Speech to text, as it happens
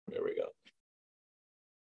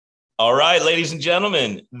All right, ladies and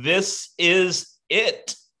gentlemen, this is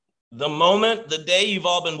it. The moment, the day you've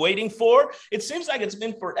all been waiting for. It seems like it's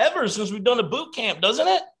been forever since we've done a boot camp, doesn't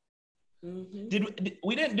it? Mm-hmm.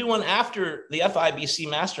 We didn't do one after the FIBC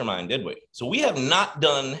Mastermind, did we? So we have not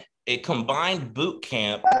done a combined boot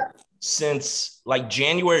camp since like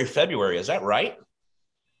January, February. Is that right?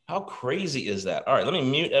 How crazy is that? All right, let me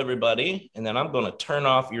mute everybody, and then I'm going to turn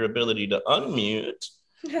off your ability to unmute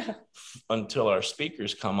until our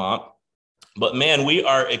speakers come up. But man, we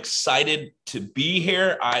are excited to be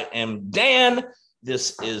here. I am Dan.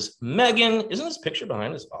 This is Megan. Isn't this picture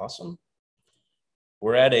behind us awesome?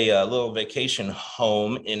 We're at a little vacation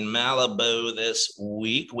home in Malibu this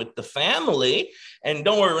week with the family. And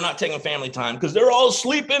don't worry, we're not taking family time because they're all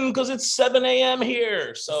sleeping because it's 7 a.m.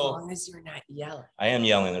 here. So as long as you're not yelling. I am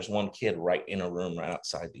yelling. There's one kid right in a room right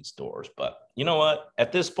outside these doors. But you know what?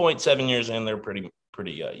 At this point, 7 years in, they're pretty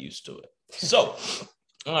used to it. So,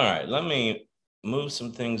 all right, let me move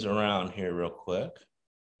some things around here real quick.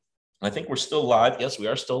 I think we're still live. Yes, we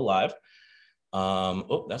are still live.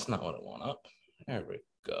 Oh, that's not what I want up. There we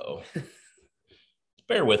go.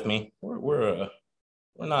 Bear with me. We're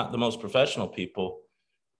not the most professional people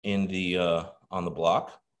in the on the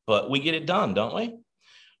block, but we get it done, don't we?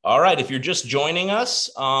 All right. If you're just joining us,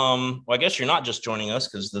 well, I guess you're not just joining us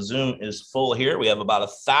because the Zoom is full here. We have about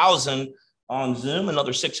 1,000 on Zoom.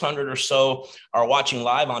 Another 600 or so are watching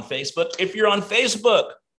live on Facebook. If you're on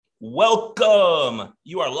Facebook, welcome.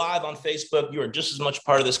 You are live on Facebook. You are just as much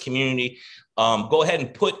part of this community. Go ahead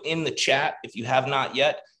and put in the chat, if you have not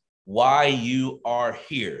yet, why you are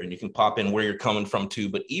here. And you can pop in where you're coming from too.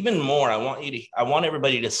 But even more, I want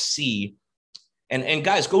everybody to see, and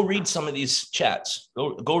guys, go read some of these chats.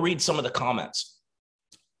 Go read some of the comments.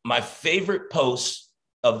 My favorite post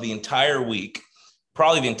of the entire week,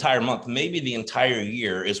 probably the entire month, maybe the entire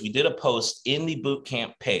year, is we did a post in the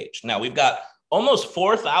bootcamp page. Now we've got almost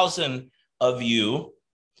 4,000 of you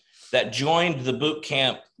that joined the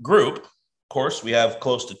bootcamp group. Of course, we have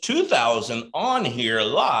close to 2,000 on here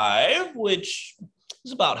live, which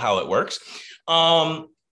is about how it works. But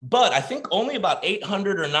I think only about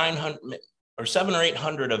 800 or 900 or 700 or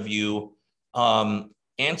 800 of you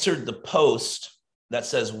answered the post that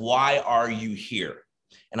says, why are you here?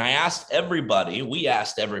 And we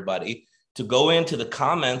asked everybody to go into the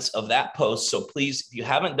comments of that post. So please, if you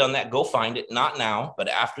haven't done that, go find it. Not now, but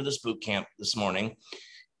after this boot camp this morning.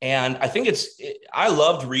 And I think I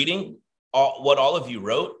loved reading what all of you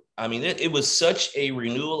wrote. I mean, it was such a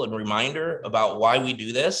renewal and reminder about why we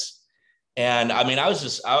do this. And I mean, I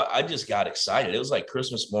just got excited. It was like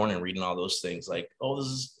Christmas morning reading all those things like,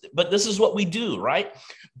 this is what we do, right?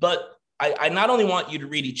 But I not only want you to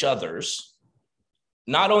read each other's,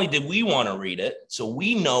 not only did we want to read it, so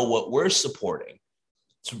we know what we're supporting.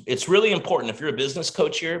 It's really important if you're a business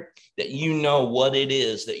coach here that you know what it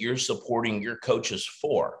is that you're supporting your coaches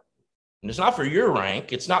for. And it's not for your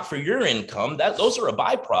rank. It's not for your income. Those are a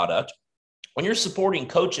byproduct. When you're supporting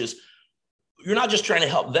coaches, you're not just trying to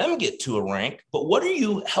help them get to a rank, but what are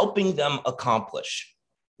you helping them accomplish?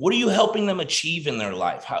 What are you helping them achieve in their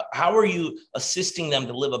life? How are you assisting them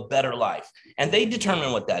to live a better life? And they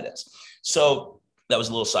determine what that is. So that was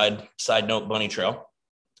a little side note, bunny trail.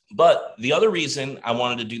 But the other reason I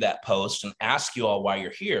wanted to do that post and ask you all why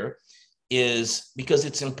you're here is because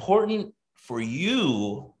it's important for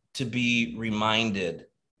you to be reminded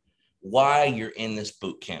why you're in this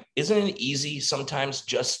boot camp. Isn't it easy sometimes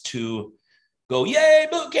just to go, yay,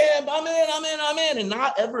 boot camp, I'm in, and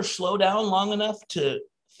not ever slow down long enough to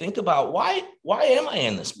think about why am I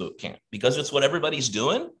in this boot camp? Because it's what everybody's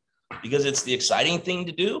doing? Because it's the exciting thing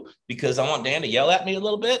to do? Because I want Dan to yell at me a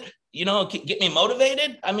little bit, get me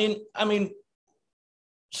motivated? I mean,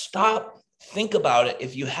 stop, think about it.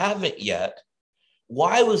 If you haven't yet,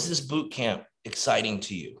 why was this boot camp exciting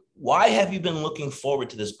to you? Why have you been looking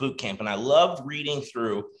forward to this boot camp? And I loved reading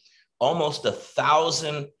through almost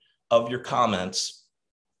 1,000 of your comments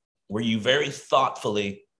where you very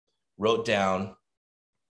thoughtfully wrote down,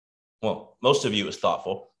 well, most of you was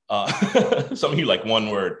thoughtful. Some of you like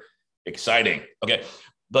one word, exciting. Okay.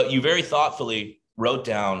 But you very thoughtfully wrote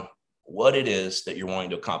down what it is that you're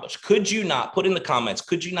wanting to accomplish. Could you not put in the comments,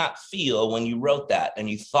 could you not feel when you wrote that and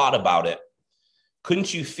you thought about it,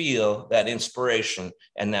 couldn't you feel that inspiration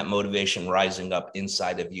and that motivation rising up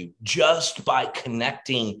inside of you just by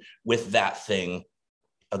connecting with that thing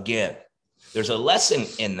again? There's a lesson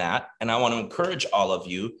in that, and I want to encourage all of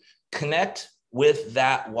you, connect with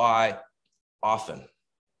that why often.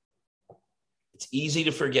 It's easy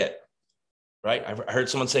to forget, right? I heard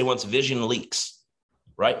someone say once, vision leaks,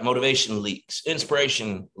 right? Motivation leaks,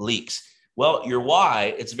 inspiration leaks. Well, your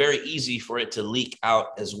why, it's very easy for it to leak out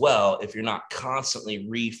as well if you're not constantly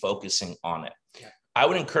refocusing on it. Yeah. I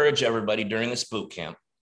would encourage everybody during this boot camp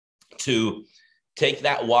to take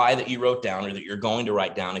that why that you wrote down or that you're going to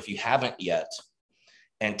write down if you haven't yet,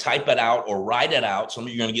 and type it out or write it out. Some of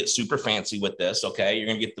you are going to get super fancy with this, okay? You're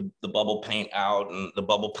going to get the bubble paint out and the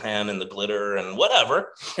bubble pen and the glitter and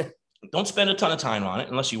whatever. Don't spend a ton of time on it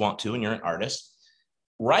unless you want to and you're an artist.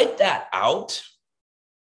 Write that out.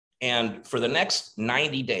 And for the next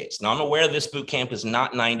 90 days, now I'm aware this boot camp is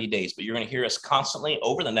not 90 days, but you're going to hear us constantly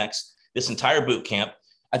over this entire boot camp.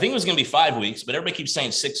 I think it was going to be 5 weeks, but everybody keeps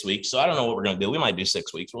saying 6 weeks. So I don't know what we're going to do. We might do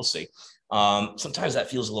 6 weeks. We'll see. Sometimes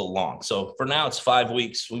that feels a little long. So for now, it's 5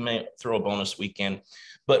 weeks. We may throw a bonus weekend,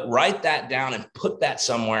 but write that down and put that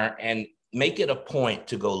somewhere and make it a point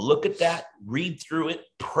to go look at that, read through it,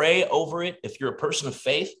 pray over it. If you're a person of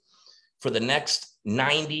faith, for the next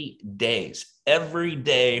 90 days, every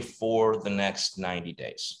day for the next 90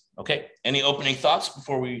 days. Okay. Any opening thoughts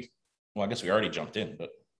before I guess we already jumped in,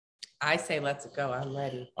 but. I say, let's go. I'm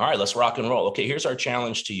ready. All right, let's rock and roll. Okay. Here's our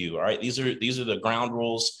challenge to you. All right. These are the ground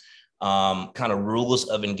rules, kind of rules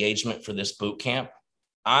of engagement for this boot camp.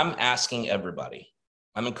 I'm asking everybody,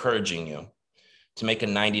 I'm encouraging you to make a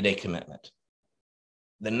 90-day commitment.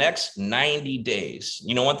 The next 90 days,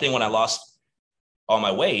 one thing when I lost all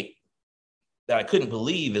my weight that I couldn't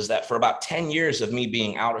believe is that for about 10 years of me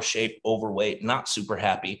being out of shape, overweight, not super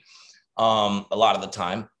happy, a lot of the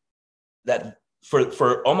time, that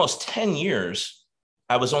for almost 10 years,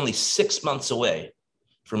 I was only 6 months away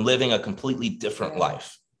from living a completely different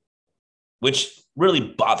life, which really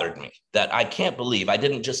bothered me. That I can't believe I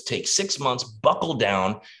didn't just take 6 months, buckle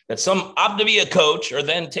down, that some Optavia coach or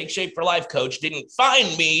then Take Shape for Life coach didn't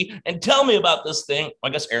find me and tell me about this thing. I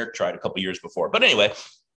guess Eric tried a couple years before, but anyway.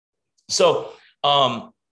 So,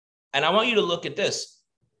 and I want you to look at this.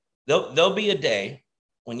 There'll be a day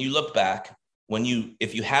when you look back,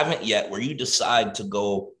 if you haven't yet, where you decide to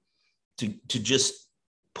go to just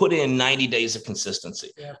put in 90 days of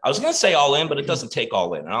consistency. Yeah. I was going to say all in, but it doesn't take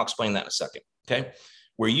all in. And I'll explain that in a second. Okay.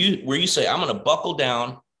 Where you say, I'm going to buckle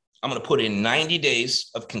down. I'm going to put in 90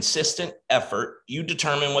 days of consistent effort. You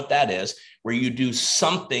determine what that is, where you do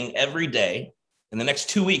something every day. In the next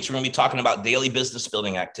 2 weeks, we're going to be talking about daily business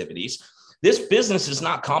building activities. This business is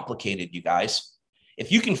not complicated, you guys.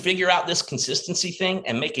 If you can figure out this consistency thing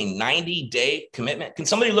and make a 90-day commitment, can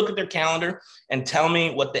somebody look at their calendar and tell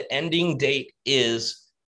me what the ending date is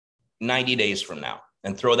 90 days from now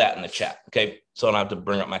and throw that in the chat? Okay. So I don't have to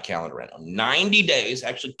bring up my calendar right now. 90 days,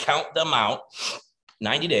 actually count them out,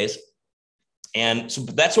 90 days. And so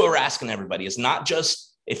that's what we're asking everybody. It's not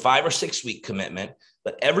just a 5 or 6 week commitment,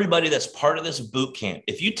 but everybody that's part of this boot camp.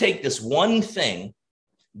 If you take this one thing,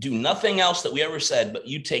 do nothing else that we ever said, but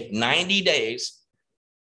you take 90 days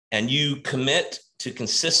and you commit to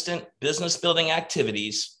consistent business building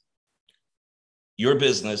activities, your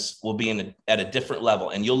business will be at a different level.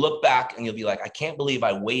 And you'll look back and you'll be like, I can't believe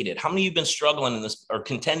I waited. How many of you have been struggling in this or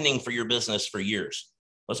contending for your business for years?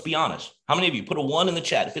 Let's be honest. How many of you put a 1 in the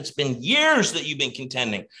chat? If it's been years that you've been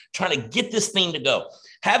contending, trying to get this thing to go,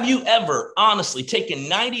 have you ever honestly taken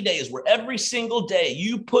 90 days where every single day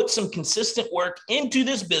you put some consistent work into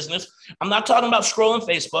this business? I'm not talking about scrolling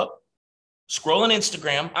Facebook, scrolling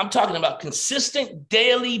Instagram. I'm talking about consistent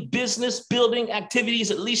daily business building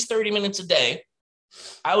activities, at least 30 minutes a day.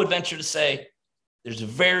 I would venture to say there's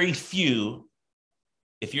very few,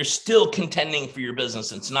 if you're still contending for your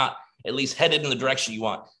business, it's not at least headed in the direction you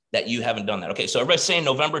want, that you haven't done that. Okay, so everybody's saying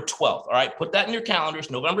November 12th. All right, put that in your calendars,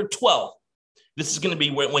 November 12th. This is going to be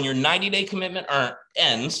when your 90-day commitment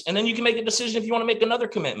ends, and then you can make a decision if you want to make another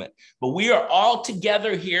commitment. But we are all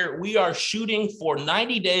together here. We are shooting for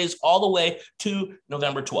 90 days all the way to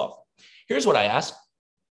November 12th. Here's what I ask.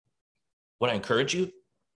 What I encourage you.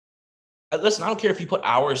 Listen, I don't care if you put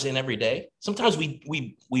hours in every day. Sometimes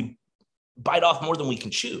we bite off more than we can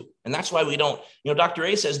chew. And that's why we don't, Dr.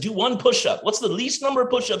 A says, do 1 push-up. What's the least number of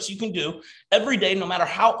push-ups you can do every day, no matter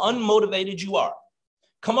how unmotivated you are?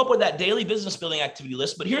 Come up with that daily business building activity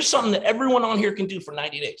list. But here's something that everyone on here can do for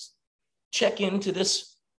 90 days. Check into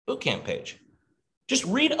this bootcamp page. Just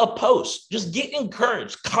read a post. Just get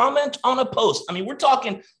encouraged. Comment on a post. I mean, we're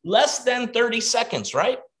talking less than 30 seconds,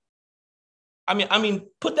 right? I mean,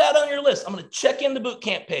 put that on your list. I'm going to check in the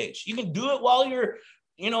bootcamp page. You can do it while you're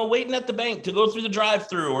waiting at the bank to go through the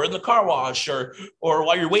drive-through or in the car wash or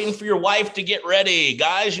while you're waiting for your wife to get ready.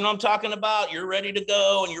 Guys, you know what I'm talking about? You're ready to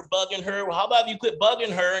go and you're bugging her. Well, how about you quit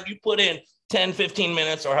bugging her and you put in 10, 15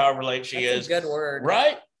 minutes or however late she is. That's a good word.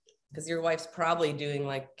 Right? Because your wife's probably doing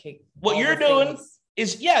like cake. What you're doing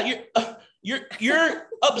is, You're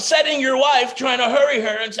upsetting your wife, trying to hurry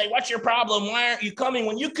her and say, what's your problem? Why aren't you coming?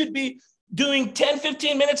 When you could be doing 10,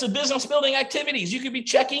 15 minutes of business building activities. You could be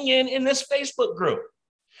checking in this Facebook group.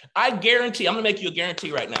 I guarantee, I'm going to make you a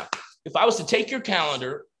guarantee right now. If I was to take your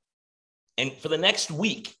calendar and for the next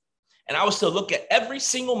week, and I was to look at every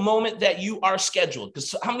single moment that you are scheduled,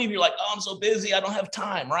 because how many of you are like, oh, I'm so busy, I don't have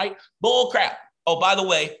time, right? Bull crap. Oh, by the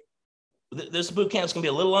way, this boot camp is going to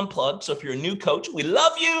be a little unplugged. So if you're a new coach, we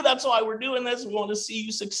love you. That's why we're doing this. We want to see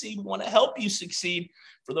you succeed. We want to help you succeed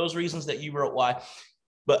for those reasons that you wrote why.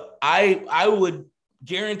 But I would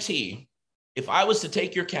guarantee if I was to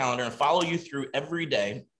take your calendar and follow you through every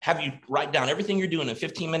day, have you write down everything you're doing in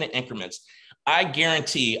 15-minute increments, I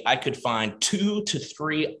guarantee I could find 2 to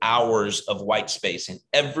 3 hours of white space in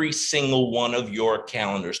every single one of your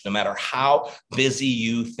calendars, no matter how busy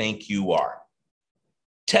you think you are.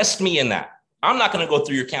 Test me in that. I'm not going to go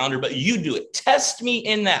through your calendar, but you do it. Test me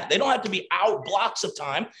in that. They don't have to be out blocks of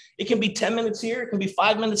time. It can be 10 minutes here. It can be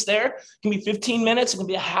 5 minutes there. It can be 15 minutes. It can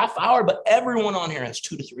be a half hour, but everyone on here has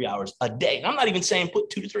 2 to 3 hours a day. And I'm not even saying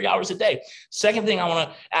put 2 to 3 hours a day. Second thing I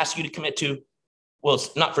want to ask you to commit to, well,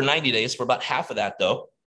 it's not for 90 days, for about half of that though,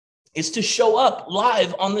 is to show up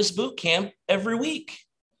live on this boot camp every week.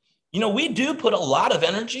 You know, we do put a lot of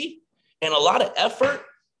energy and a lot of effort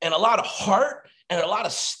and a lot of heart and a lot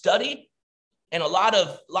of study and a lot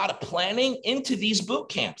of planning into these boot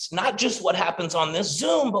camps, not just what happens on this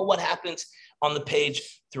Zoom, but what happens on the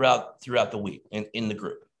page throughout the week in the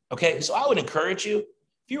group. Okay, so I would encourage you,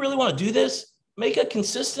 if you really want to do this, make a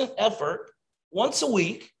consistent effort once a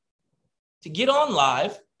week to get on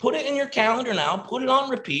live, put it in your calendar now, put it on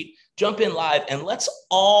repeat, jump in live, and let's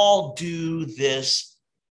all do this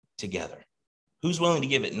together. Who's willing to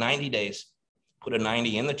give it 90 days? Put a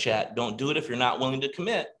 90 in the chat. Don't do it if you're not willing to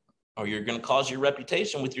commit, or you're going to cause your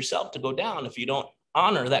reputation with yourself to go down if you don't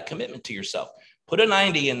honor that commitment to yourself. Put a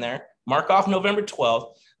 90 in there. Mark off November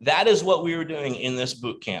 12th. That is what we were doing in this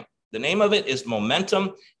boot camp. The name of it is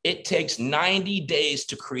Momentum. It takes 90 days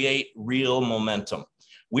to create real momentum.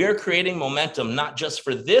 We are creating momentum not just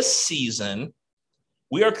for this season.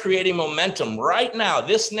 We are creating momentum right now,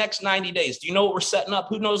 this next 90 days. Do you know what we're setting up?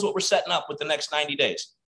 Who knows what we're setting up with the next 90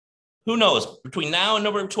 days? Who knows? Between now and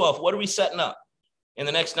November 12th, what are we setting up in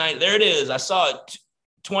the next 90? There it is. I saw it.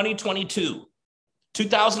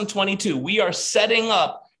 2022. We are setting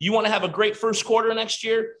up. You want to have a great first quarter next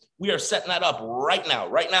year? We are setting that up right now.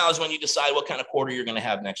 Right now is when you decide what kind of quarter you're going to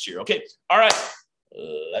have next year. Okay. All right.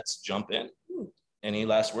 Let's jump in. Any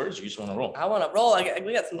last words? Or you just want to roll? I want to roll.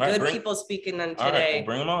 We got some good people speaking on today. All right, well,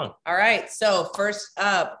 bring them on. All right. So first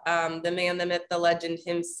up, the man, the myth, the legend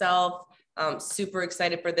himself. Super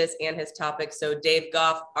excited for this and his topic. So Dave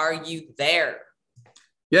Goff, are you there?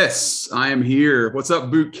 Yes, I am here. What's up,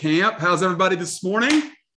 boot camp? How's everybody this morning?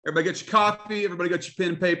 Everybody got your coffee? Everybody got your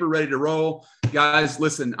pen and paper ready to roll? Guys,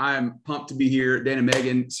 listen, I am pumped to be here. Dan and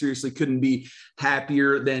Megan, seriously couldn't be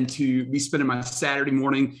happier than to be spending my Saturday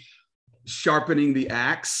morning sharpening the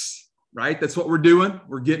axe, right? That's what we're doing.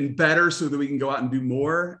 We're getting better so that we can go out and do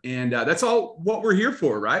more. And that's all what we're here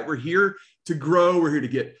for, right? We're here to grow. We're here to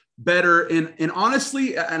get better. And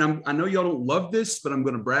honestly, and I know y'all don't love this, but I'm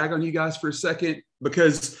going to brag on you guys for a second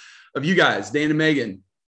because of you guys, Dan and Megan.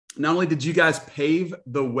 Not only did you guys pave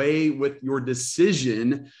the way with your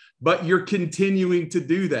decision, but you're continuing to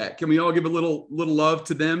do that. Can we all give a little love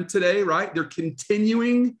to them today, right? They're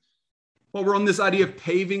continuing. Well, we're on this idea of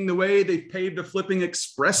paving the way. They've paved a flipping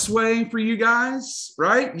expressway for you guys,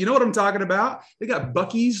 right? You know what I'm talking about? They got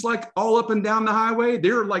Buc-ee's like all up and down the highway.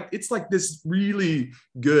 They're like, it's like this really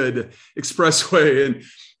good expressway.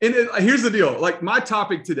 And here's the deal. Like my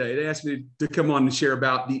topic today, they asked me to come on and share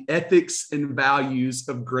about the ethics and values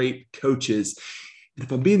of great coaches. And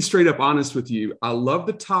if I'm being straight up honest with you, I love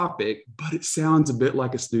the topic, but it sounds a bit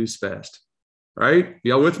like a snooze fest. Right?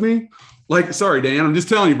 Y'all with me? Like, sorry, Dan, I'm just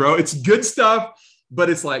telling you, bro, it's good stuff, but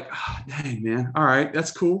it's like, oh, dang, man. All right. That's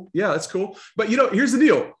cool. Yeah, that's cool. But here's the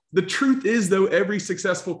deal. The truth is though, every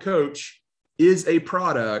successful coach is a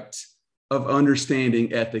product of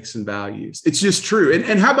understanding ethics and values. It's just true.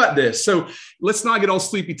 And how about this? So let's not get all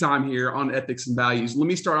sleepy time here on ethics and values. Let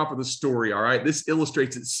me start off with a story. All right. This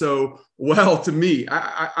illustrates it so well to me.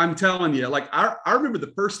 I'm telling you, like, I remember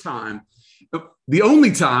the first time, the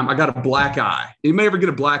only time I got a black eye. You may ever get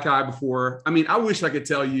a black eye before. I mean, I wish I could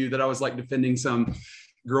tell you that I was like defending some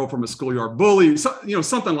girl from a schoolyard bully,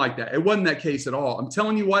 something like that. It wasn't that case at all. I'm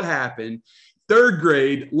telling you what happened. Third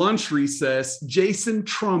grade, lunch recess, Jason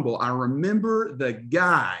Trumbull. I remember the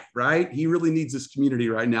guy, right? He really needs this community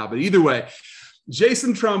right now. But either way,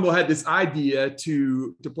 Jason Trumbull had this idea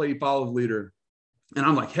to play follow the leader. And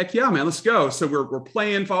I'm like, heck yeah, man, let's go. So we're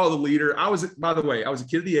playing follow the leader. By the way, I was a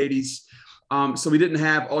kid of the 80s. So we didn't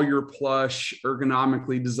have all your plush,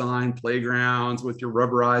 ergonomically designed playgrounds with your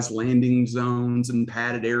rubberized landing zones and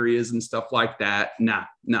padded areas and stuff like that. Nah,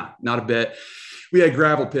 not a bit. We had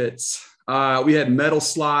gravel pits. We had metal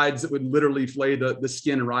slides that would literally flay the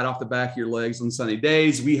skin right off the back of your legs on sunny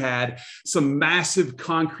days. We had some massive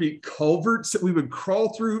concrete culverts that we would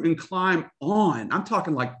crawl through and climb on. I'm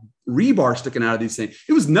talking like rebar sticking out of these things.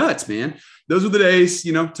 It was nuts, man. Those were the days,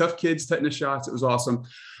 tough kids, tetanus shots. It was awesome.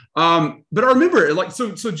 But I remember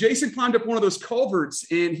so Jason climbed up one of those culverts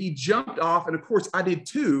and he jumped off. And of course I did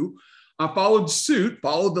too. I followed suit,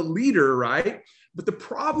 followed the leader, right? But the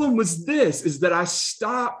problem was is that I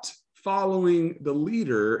stopped following the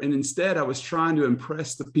leader. And instead I was trying to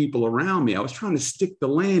impress the people around me. I was trying to stick the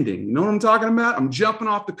landing. You know what I'm talking about? I'm jumping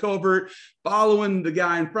off the culvert, following the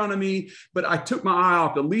guy in front of me, but I took my eye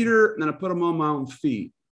off the leader and then I put him on my own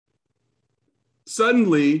feet.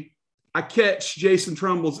 Suddenly I catch Jason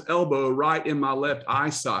Trumbull's elbow right in my left eye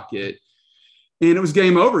socket. And it was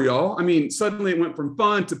game over, y'all. I mean, suddenly it went from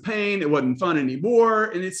fun to pain. It wasn't fun anymore.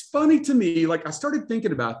 And it's funny to me, like I started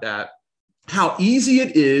thinking about that, how easy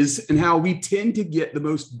it is and how we tend to get the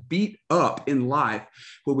most beat up in life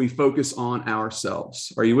when we focus on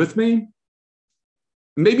ourselves. Are you with me?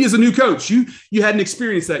 Maybe as a new coach, you hadn't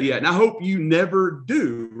experienced that yet. And I hope you never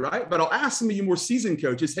do, right? But I'll ask some of you more seasoned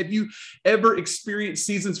coaches, have you ever experienced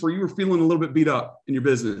seasons where you were feeling a little bit beat up in your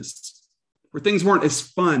business, where things weren't as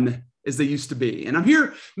fun as they used to be? And I'm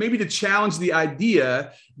here maybe to challenge the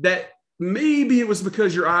idea that maybe it was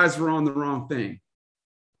because your eyes were on the wrong thing.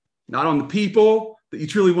 Not on the people that you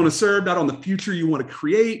truly want to serve, not on the future you want to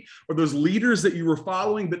create, or those leaders that you were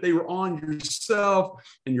following, but they were on yourself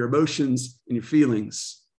and your emotions and your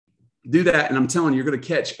feelings. Do that, and I'm telling you, you're going to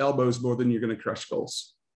catch elbows more than you're going to crush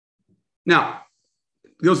goals. Now,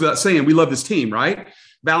 it goes without saying, we love this team, right?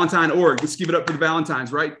 Valentine.org. Let's give it up for the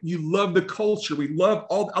Valentines, right? You love the culture.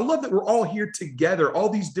 I love that we're all here together, all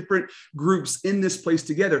these different groups in this place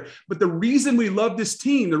together. But the reason we love this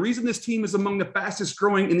team, the reason this team is among the fastest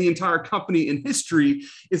growing in the entire company in history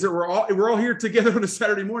is that we're all here together on a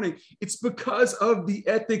Saturday morning. It's because of the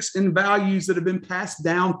ethics and values that have been passed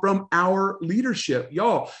down from our leadership.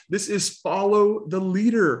 Y'all, this is follow the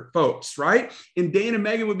leader, folks, right? And Dan and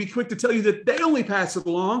Megan would be quick to tell you that they only pass it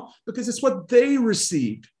along because it's what they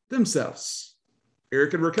received themselves.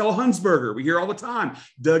 Eric and Raquel Hunsberger, we hear all the time.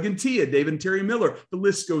 Doug and Tia, David and Terry Miller. The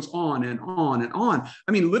list goes on and on and on.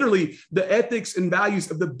 I mean, literally, the ethics and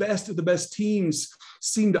values of the best teams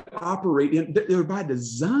seem to operate in. They're by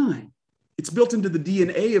design. It's built into the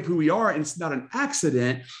DNA of who we are, and it's not an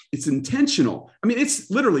accident. It's intentional. I mean, it's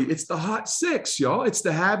the hot six, y'all. It's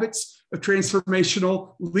the habits of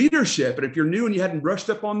transformational leadership. And if you're new and you hadn't brushed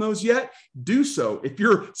up on those yet, do so. If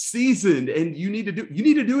you're seasoned and you need to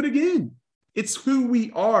do it again. It's who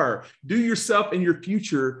we are. Do yourself and your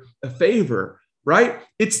future a favor, right?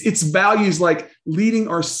 It's values like leading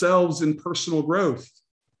ourselves in personal growth.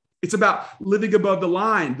 It's about living above the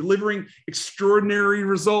line, delivering extraordinary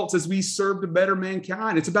results as we serve to better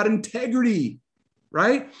mankind. It's about integrity,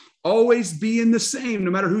 right? Always being the same,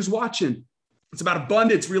 no matter who's watching. It's about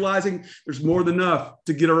abundance, realizing there's more than enough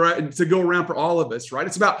to go around for all of us, right?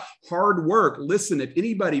 It's about hard work. Listen, if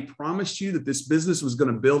anybody promised you that this business was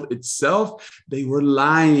going to build itself, they were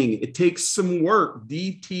lying. It takes some work,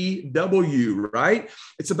 DTW, right?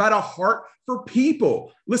 It's about a heart for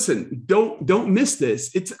people. Listen, don't miss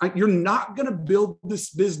this. You're not going to build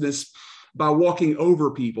this business by walking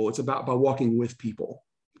over people. It's about by walking with people.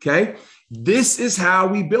 Okay. This is how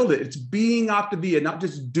we build it. It's being Optavia, not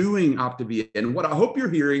just doing Optavia. And what I hope you're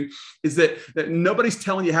hearing is that nobody's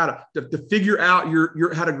telling you how to figure out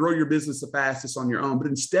how to grow your business the fastest on your own, but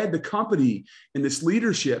instead the company and this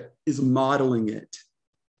leadership is modeling it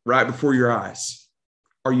right before your eyes.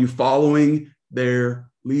 Are you following their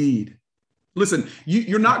lead? Listen,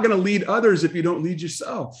 you're not going to lead others if you don't lead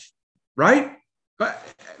yourself, right?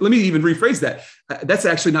 Let me even rephrase that. That's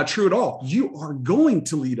actually not true at all. You are going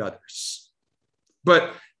to lead others.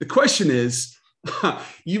 But the question is, are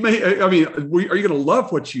you going to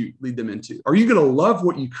love what you lead them into? Are you going to love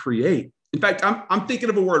what you create? In fact, I'm thinking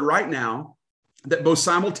of a word right now that both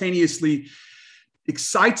simultaneously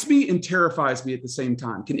excites me and terrifies me at the same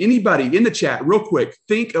time. Can anybody in the chat, real quick,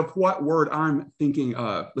 think of what word I'm thinking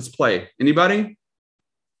of? Let's play. Anybody?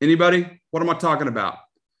 What am I talking about?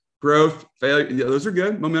 Growth, failure, yeah, those are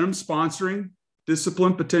good. Momentum, sponsoring,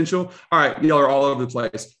 discipline, potential. All right, y'all are all over the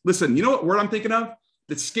place. Listen, you know what word I'm thinking of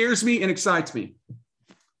that scares me and excites me?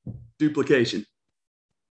 Duplication.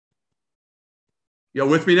 Y'all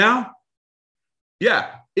with me now?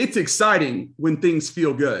 Yeah, it's exciting when things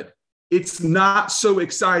feel good. It's not so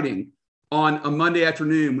exciting on a Monday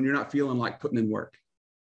afternoon when you're not feeling like putting in work,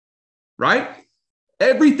 right?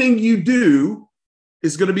 Everything you do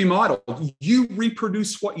is going to be modeled. You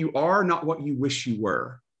reproduce what you are, not what you wish you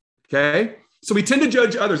were, okay? So we tend to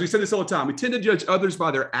judge others. We say this all the time. We tend to judge others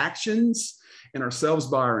by their actions and ourselves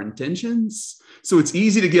by our intentions. So it's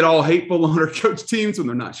easy to get all hateful on our coach teams when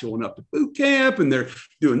they're not showing up to boot camp and they're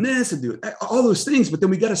doing this and doing that, all those things. But then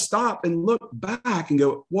we got to stop and look back and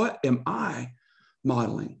go, what am I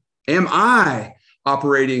modeling? Am I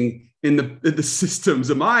operating in the systems?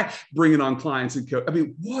 Am I bringing on clients and coach? I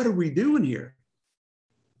mean, what are we doing here?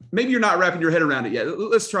 Maybe you're not wrapping your head around it yet.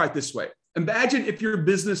 Let's try it this way. Imagine if your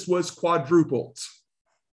business was quadrupled.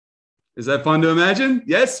 Is that fun to imagine?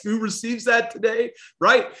 Yes. Who receives that today?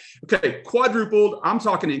 Right? Okay. Quadrupled. I'm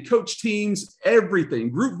talking in coach teams,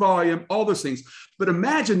 everything, group volume, all those things. But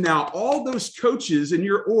imagine now all those coaches in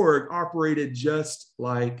your org operated just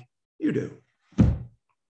like you do.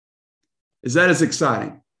 Is that as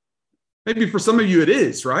exciting? Maybe for some of you it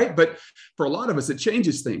is, right? But for a lot of us, it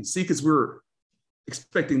changes things. See, because we're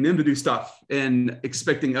expecting them to do stuff and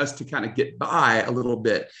expecting us to kind of get by a little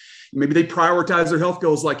bit. Maybe they prioritize their health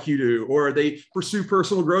goals like you do, or they pursue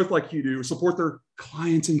personal growth like you do, or support their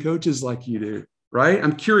clients and coaches like you do, right?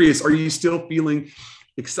 I'm curious, are you still feeling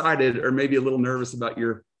excited or maybe a little nervous about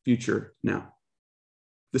your future now?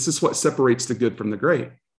 This is what separates the good from the great.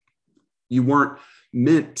 You weren't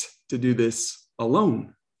meant to do this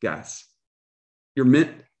alone, guys. You're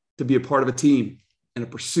meant to be a part of a team and a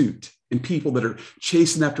pursuit and people that are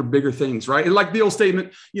chasing after bigger things, right? And like the old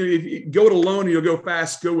statement, you know, if you go it alone and you'll go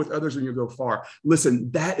fast, go with others and you'll go far.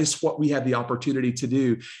 Listen, that is what we have the opportunity to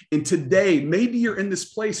do. And today, maybe you're in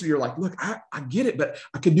this place and you're like, look, I get it, but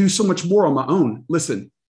I could do so much more on my own.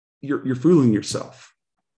 Listen, you're fooling yourself.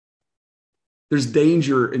 There's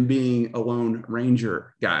danger in being a lone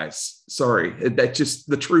ranger, guys. Sorry, that's just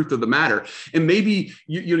the truth of the matter. And maybe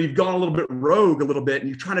you've gone a little bit rogue a little bit and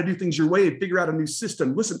you're trying to do things your way and figure out a new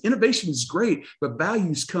system. Listen, innovation is great, but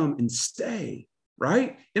values come and stay,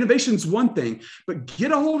 right? Innovation is one thing, but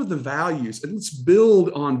get a hold of the values and let's build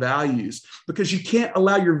on values, because you can't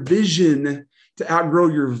allow your vision to outgrow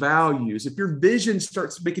your values. If your vision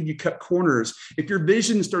starts making you cut corners, if your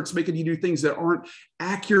vision starts making you do things that aren't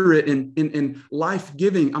accurate and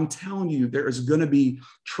life-giving, I'm telling you, there is going to be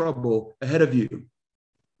trouble ahead of you.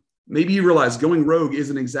 Maybe you realize going rogue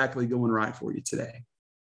isn't exactly going right for you today.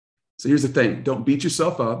 So here's the thing. Don't beat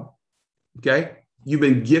yourself up, okay? You've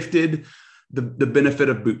been gifted the benefit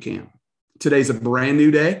of boot camp. Today's a brand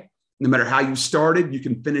new day. No matter how you started, you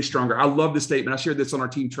can finish stronger. I love this statement. I shared this on our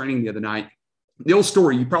team training the other night. The old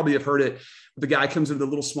story, you probably have heard it. The guy comes into the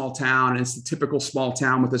little small town, and it's the typical small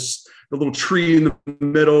town with the little tree in the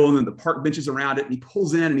middle and then the park benches around it. And he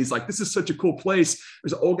pulls in and he's like, this is such a cool place.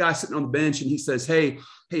 There's an old guy sitting on the bench and he says, hey,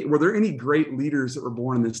 were there any great leaders that were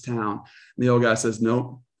born in this town? And the old guy says,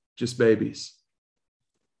 nope, just babies.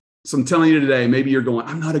 So I'm telling you today, maybe you're going,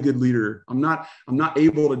 I'm not a good leader. I'm not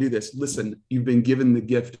able to do this. Listen, you've been given the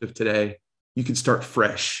gift of today. You can start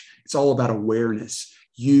fresh. It's all about awareness.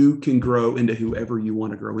 You can grow into whoever you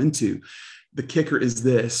want to grow into. The kicker is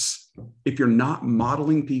this. If you're not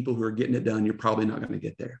modeling people who are getting it done, you're probably not going to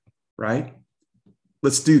get there, right?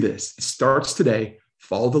 Let's do this. It starts today.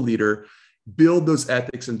 Follow the leader, build those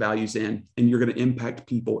ethics and values in, and you're going to impact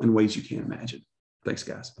people in ways you can't imagine. Thanks,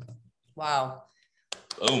 guys. Wow.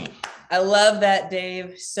 Boom. I love that,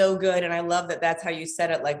 Dave. So good. And I love that that's how you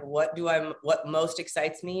said it. Like, what most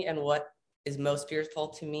excites me and what is most fearful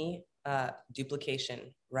to me? Duplication,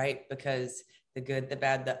 right? Because the good, the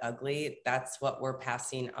bad, the ugly, that's what we're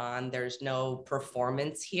passing on. There's no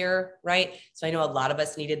performance here, right? So I know a lot of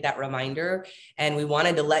us needed that reminder, and we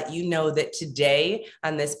wanted to let you know that today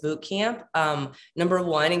on this boot camp, number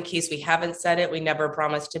one, in case we haven't said it, we never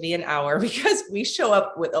promised to be an hour because we show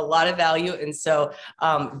up with a lot of value. And so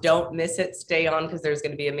don't miss it, stay on, because there's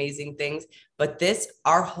going to be amazing things. But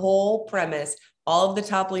our whole premise, all of the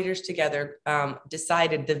top leaders together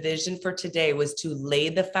decided the vision for today was to lay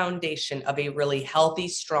the foundation of a really healthy,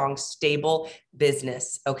 strong, stable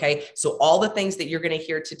business. Okay. So all the things that you're going to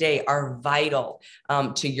hear today are vital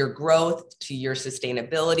to your growth, to your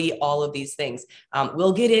sustainability, all of these things.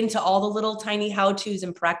 We'll get into all the little tiny how-tos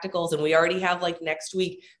and practicals. And we already have like next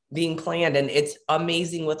week being planned, and it's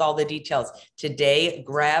amazing with all the details. Today,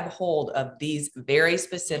 grab hold of these very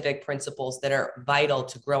specific principles that are vital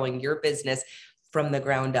to growing your business from the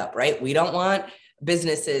ground up, right? We don't want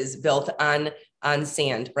businesses built on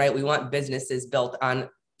sand, right? We want businesses built on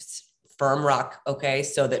firm rock, okay?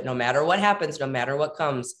 So that no matter what happens, no matter what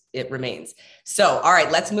comes, it remains. So, all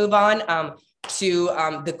right, let's move on. to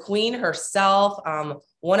the queen herself,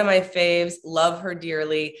 one of my faves, love her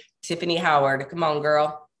dearly, Tiffany Howard. Come on,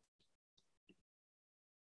 girl.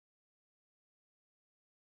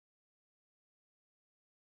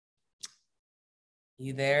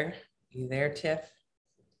 You there? You there, Tiff?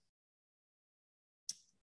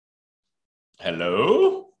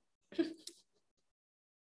 Hello?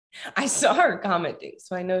 I saw her commenting,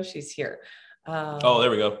 so I know she's here. Oh,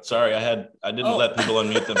 there we go. Sorry, I didn't let people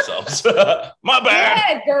unmute themselves. My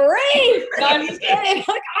bad. Good grief. No, I'm just kidding.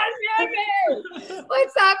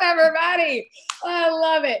 What's up, everybody? I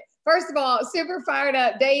love it. First of all, super fired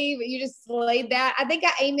up. Dave, you just slayed that. I think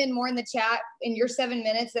I aimed in more in the chat in your 7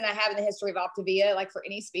 minutes than I have in the history of Optavia, like for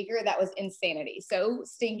any speaker. That was insanity. So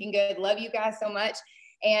stinking good. Love you guys so much.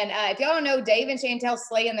 And if y'all don't know, Dave and Chantel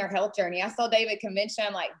slay in their health journey. I saw Dave at convention.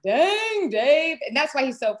 I'm like, dang, Dave. And that's why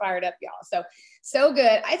he's so fired up, y'all. So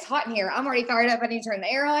good. It's hot in here. I'm already fired up. I need to turn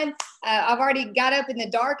the air on. I've already got up in the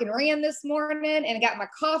dark and ran this morning and got my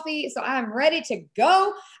coffee. So I'm ready to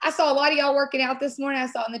go. I saw a lot of y'all working out this morning. I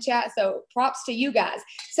saw in the chat. So props to you guys.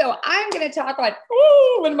 So I'm going to talk on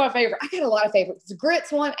one of my favorite. I got a lot of favorites. The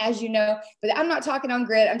grits one, as you know, but I'm not talking on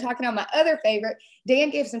grit. I'm talking on my other favorite.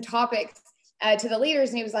 Dan gave some topics to the leaders.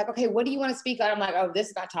 And he was like, okay, what do you want to speak on? I'm like, oh, this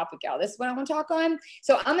is my topic, y'all. This is what I want to talk on.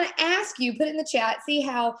 So I'm going to ask you, put it in the chat, see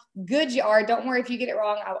how good you are. Don't worry if you get it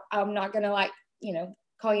wrong. I'm not going to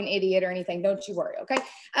call you an idiot or anything. Don't you worry. Okay.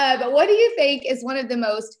 But what do you think is one of the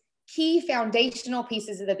most key foundational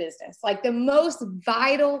pieces of the business? Like the most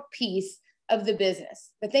vital piece of the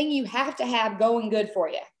business, the thing you have to have going good for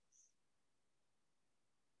you.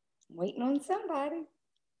 I'm waiting on somebody.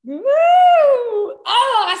 Woo!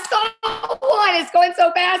 Oh, I saw one. It's going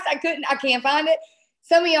so fast. I can't find it.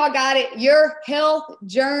 Some of y'all got it. Your health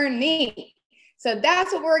journey. So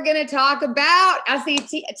that's what we're going to talk about. I see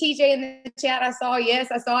TJ in the chat. I saw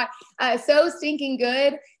it. So stinking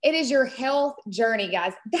good. It is your health journey,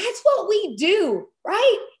 guys. That's what we do,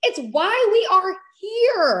 right? It's why we are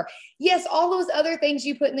here. Yes, all those other things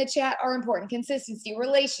you put in the chat are important. Consistency,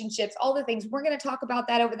 relationships, all the things. We're going to talk about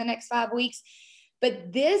that over the next 5 weeks.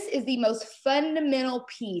 But this is the most fundamental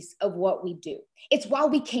piece of what we do. It's why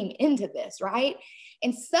we came into this, right?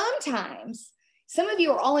 And sometimes, some of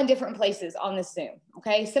you are all in different places on this Zoom,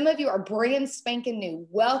 okay? Some of you are brand spanking new.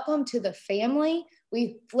 Welcome to the family.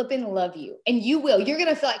 We flipping love you. And you will. You're going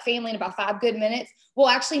to feel like family in about 5 good minutes. Well,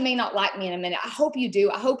 actually may not like me in a minute. I hope you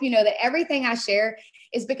do. I hope you know that everything I share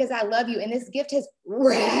is because I love you. And this gift has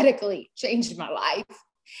radically changed my life.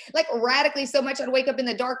 Like radically so much. I'd wake up in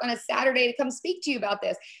the dark on a Saturday to come speak to you about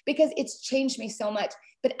this because it's changed me so much,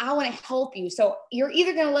 but I want to help you. So you're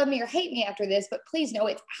either going to love me or hate me after this, but please know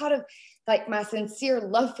it's out of like my sincere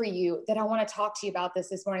love for you that I want to talk to you about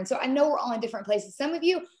this morning. So I know we're all in different places. Some of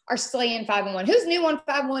you are slaying 5-1. Who's new on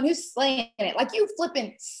 5-1? Who's slaying it? Like you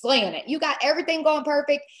flipping slaying it. You got everything going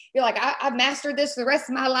perfect. You're like, I've mastered this for the rest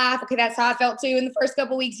of my life. Okay, that's how I felt too in the first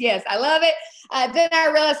couple of weeks. Yes, I love it. Then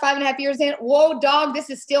I realized 5.5 years in, whoa, dog,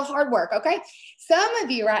 this is still hard work. Okay. Some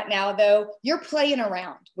of you right now, though, you're playing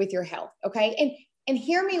around with your health. Okay. And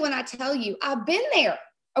hear me when I tell you, I've been there.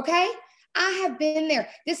 Okay. I have been there.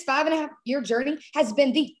 This 5.5 year journey has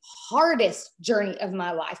been the hardest journey of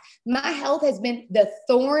my life. My health has been the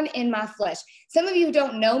thorn in my flesh. Some of you who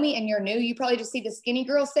don't know me and you're new, you probably just see the skinny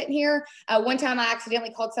girl sitting here. One time I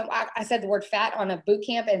accidentally called I said the word fat on a boot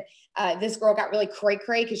camp, and this girl got really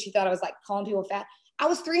cray-cray because she thought I was like calling people fat. I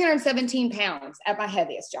was 317 pounds at my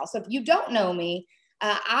heaviest, y'all. So if you don't know me,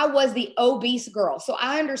 I was the obese girl. So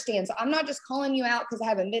I understand. So I'm not just calling you out because I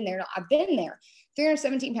haven't been there. No, I've been there,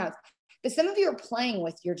 317 pounds. But some of you are playing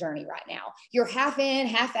with your journey right now. You're half in,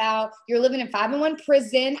 half out. You're living in 5-1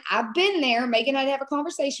 prison. I've been there. Megan had to have a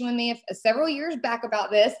conversation with me several years back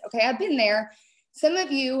about this. Okay, I've been there. Some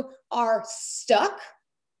of you are stuck.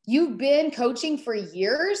 You've been coaching for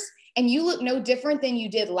years and you look no different than you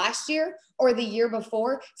did last year or the year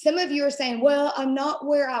before. Some of you are saying, well, I'm not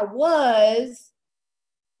where I was,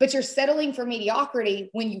 but you're settling for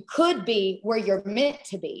mediocrity when you could be where you're meant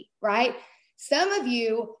to be, right? Some of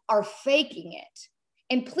you are faking it.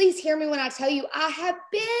 And please hear me when I tell you, I have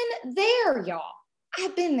been there, y'all.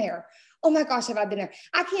 I've been there. Oh my gosh, have I been there?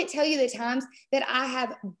 I can't tell you the times that I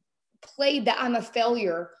have played that I'm a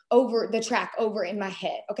failure over the track over in my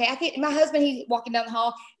head. Okay. My husband, he's walking down the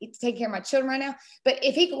hall. He's taking care of my children right now. But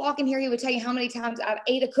if he could walk in here, he would tell you how many times I've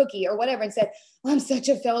ate a cookie or whatever and said, I'm such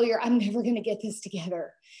a failure. I'm never going to get this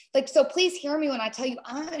together. Like, so please hear me when I tell you,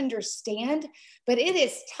 I understand, but it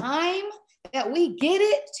is time that we get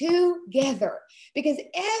it together, because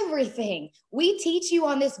everything we teach you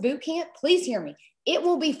on this boot camp, please hear me, it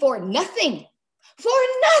will be for nothing,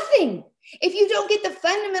 if you don't get the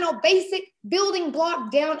fundamental basic building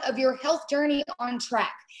block down of your health journey on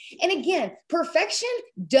track. And again, perfection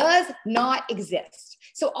does not exist.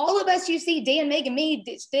 So all of us you see, Dan, Megan, me,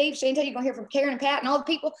 Dave, Chantel, you're going to hear from Karen and Pat and all the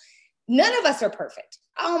people, none of us are perfect.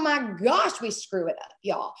 Oh my gosh, we screw it up,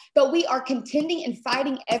 y'all. But we are contending and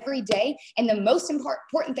fighting every day. And the most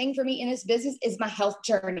important thing for me in this business is my health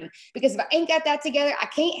journey. Because if I ain't got that together, I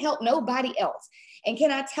can't help nobody else. And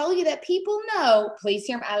can I tell you that people know, please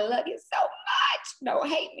hear me, I love you so much. Don't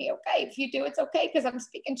hate me, okay? If you do, it's okay, because I'm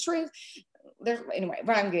speaking truth. Anyway,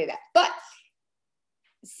 but I'm good at that. But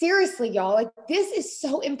seriously, y'all, like this is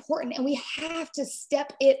so important and we have to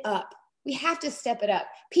step it up. We have to step it up.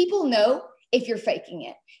 People know if you're faking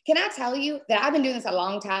it. Can I tell you that I've been doing this a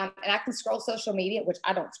long time and I can scroll social media, which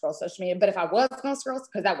I don't scroll social media, but if I was going to scroll,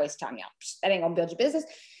 because that wastes time, y'all. That ain't going to build your business.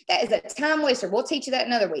 That is a time waster. We'll teach you that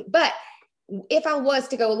another week. But if I was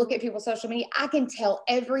to go look at people's social media, I can tell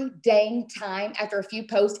every dang time after a few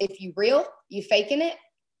posts, if you real, you faking it,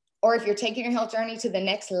 or if you're taking your health journey to the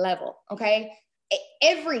next level, okay?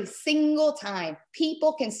 Every single time,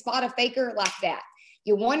 people can spot a faker like that.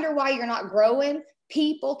 You wonder why you're not growing?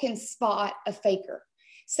 People can spot a faker.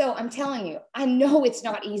 So I'm telling you, I know it's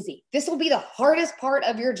not easy. This will be the hardest part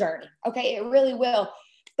of your journey, okay? It really will.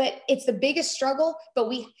 But it's the biggest struggle, but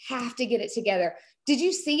we have to get it together. Did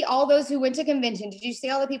you see all those who went to convention? Did you see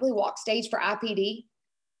all the people who walked stage for IPD?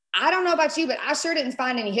 I don't know about you, but I sure didn't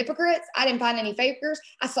find any hypocrites. I didn't find any fakers.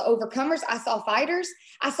 I saw overcomers. I saw fighters.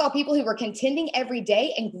 I saw people who were contending every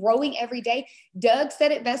day and growing every day. Doug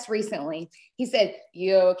said it best recently. He said,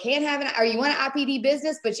 you can't have or you want an IPD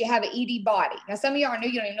business, but you have an ED body. Now, some of y'all know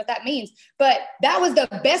you don't even know what that means, but that was the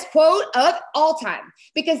best quote of all time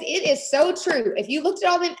because it is so true. If you looked at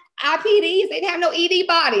all the IPDs, they'd have no ED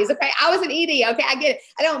bodies. Okay. I was an ED. Okay. I get it.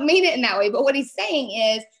 I don't mean it in that way, but what he's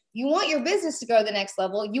saying is, you want your business to go to the next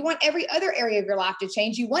level. You want every other area of your life to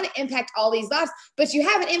change. You want to impact all these lives, but you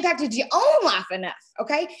haven't impacted your own life enough,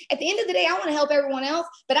 okay? At the end of the day, I want to help everyone else,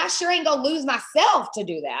 but I sure ain't going to lose myself to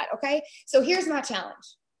do that, okay? So here's my challenge.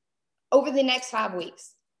 Over the next 5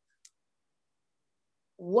 weeks,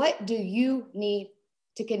 what do you need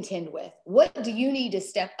to contend with? What do you need to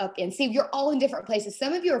step up in? See, you're all in different places.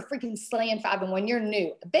 Some of you are freaking slaying 5 and 1. You're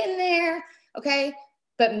new. Been there, okay?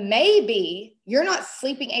 But maybe you're not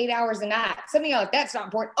sleeping 8 hours a night. Some of y'all are like, that's not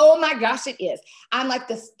important. Oh my gosh, it is. I'm like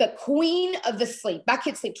the queen of the sleep. My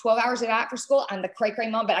kids sleep 12 hours a night for school. I'm the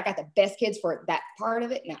cray-cray mom, but I got the best kids for that part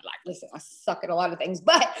of it. Now, like, listen, I suck at a lot of things,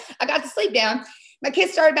 but I got the sleep down. My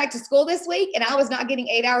kids started back to school this week and I was not getting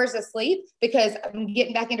 8 hours of sleep because I'm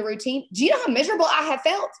getting back into routine. Do you know how miserable I have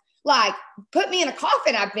felt? Like, put me in a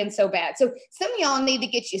coffin. I've been so bad. So some of y'all need to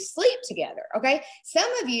get you sleep together. Okay. Some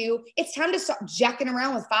of you, it's time to start jacking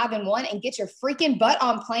around with 5 and 1 and get your freaking butt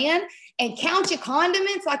on plan and count your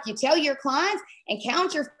condiments like you tell your clients and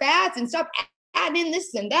count your fats and stop adding in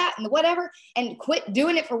this and that and whatever and quit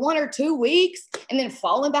doing it for 1 or 2 weeks and then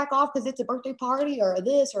falling back off because it's a birthday party or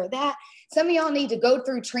this or that. Some of y'all need to go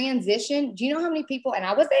through transition. Do you know how many people, and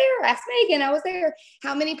I was there, ask Megan, I was there,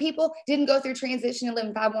 how many people didn't go through transition and live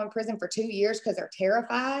in 5-1 prison for 2 years because they're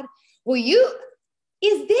terrified? Well,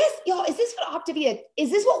 is this what Optavia, is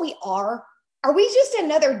this what we are? Are we just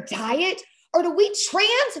another diet or do we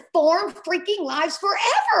transform freaking lives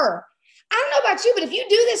forever? I don't know about you, but if you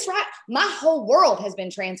do this right, my whole world has been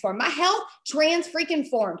transformed. My health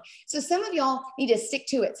trans-freaking-formed. So some of y'all need to stick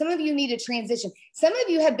to it. Some of you need to transition. Some of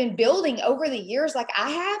you have been building over the years like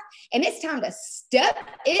I have, and it's time to step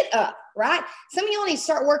it up, right? Some of y'all need to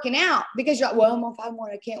start working out because you're like, well, I'm on 5 more,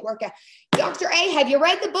 I can't work out. Dr. A, have you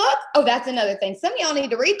read the book? Oh, that's another thing. Some of y'all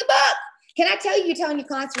need to read the book. Can I tell you, you're telling your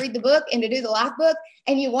clients to read the book and to do the life book,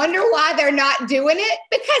 and you wonder why they're not doing it?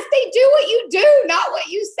 Because they do what you do, not what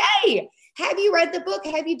you say. Have you read the book?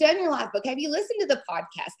 Have you done your life book? Have you listened to the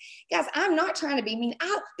podcast? Guys, I'm not trying to be mean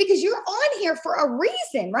because you're on here for a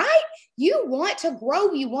reason, right? You want to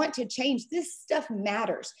grow. You want to change. This stuff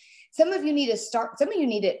matters. Some of you need to start. Some of you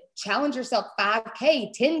need to challenge yourself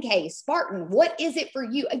 5K, 10K, Spartan. What is it for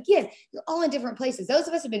you? Again, you're all in different places. Those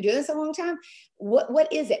of us who have been doing this a long time.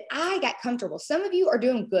 What is it? I got comfortable. Some of you are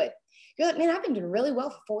doing good. You're like, man, I've been doing really well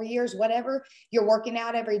for 4 years, whatever. You're working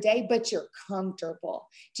out every day, but you're comfortable.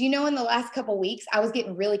 Do you know in the last couple of weeks, I was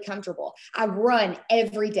getting really comfortable. I run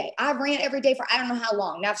every day. I've ran every day for I don't know how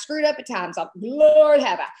long. Now I've screwed up at times. Lord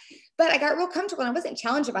have I. but I got real comfortable and I wasn't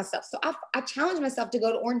challenging myself. So I challenged myself to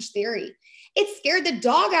go to Orange Theory. It scared the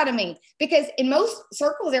dog out of me because in most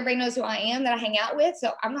circles, everybody knows who I am that I hang out with.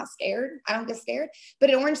 So I'm not scared. I don't get scared. But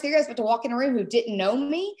at Orange Theory, I was about to walk in a room who didn't know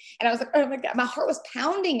me. And I was like, oh my God, my heart was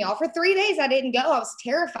pounding, y'all. For 3 days, I didn't go. I was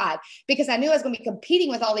terrified because I knew I was going to be competing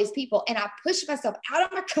with all these people. And I pushed myself out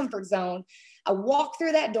of my comfort zone. I walked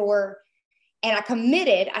through that door and I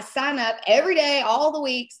committed. I sign up every day, all the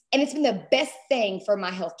weeks. And it's been the best thing for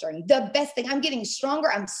my health journey. The best thing. I'm getting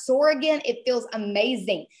stronger. I'm sore again. It feels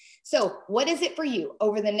amazing. So what is it for you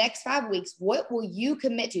over the next 5 weeks? What will you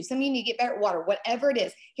commit to? Some of you need to get better at water, whatever it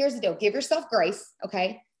is. Here's the deal. Give yourself grace.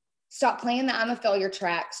 Okay. Stop playing the I'm a failure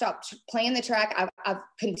track. Stop playing the track. I've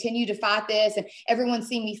continued to fight this and everyone's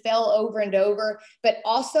seen me fail over and over, but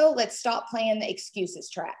also let's stop playing the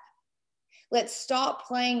excuses track. Let's stop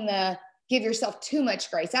playing the give yourself too much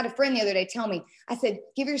grace. I had a friend the other day tell me, I said,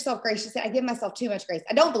 give yourself grace. She said, I give myself too much grace.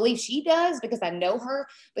 I don't believe she does because I know her,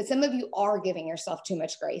 but some of you are giving yourself too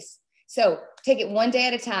much grace. So take it one day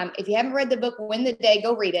at a time. If you haven't read the book, Win the Day,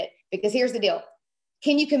 go read it, because here's the deal.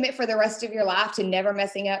 Can you commit for the rest of your life to never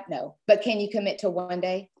messing up? No. But can you commit to one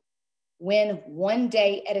day? Win one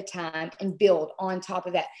day at a time and build on top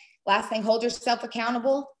of that. Last thing, hold yourself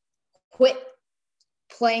accountable. Quit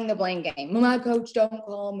playing the blame game. My coach don't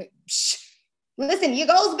call me. Shh. Listen, your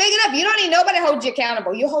goal's big enough. You don't need nobody to hold you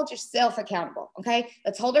accountable. You hold yourself accountable. Okay.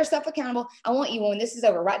 Let's hold ourselves accountable. I want you, when this is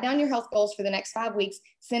over, write down your health goals for the next 5 weeks,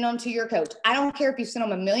 send them to your coach. I don't care if you've sent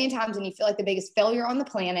them 1,000,000 times and you feel like the biggest failure on the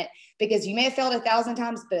planet, because you may have failed 1,000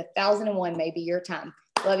 times, but 1,001 may be your time.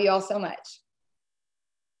 Love you all so much.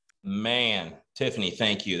 Man, Tiffany,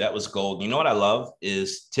 thank you. That was gold. You know what I love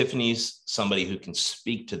is Tiffany's somebody who can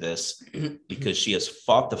speak to this because she has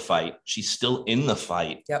fought the fight. She's still in the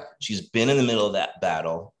fight. Yep. She's been in the middle of that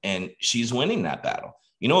battle and she's winning that battle.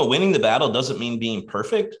 You know what? Winning the battle doesn't mean being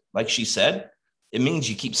perfect. Like she said, it means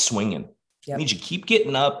you keep swinging. Yep. It means you keep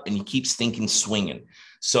getting up and you keep stinking swinging.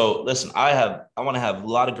 So listen, I want to have a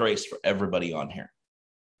lot of grace for everybody on here.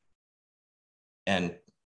 And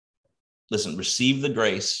listen, receive the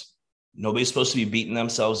grace. Nobody's supposed to be beating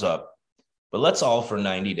themselves up, but let's all for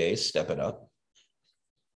 90 days step it up.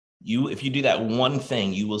 If you do that one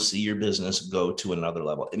thing, you will see your business go to another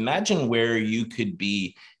level. Imagine where you could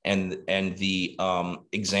be and the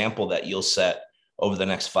example that you'll set over the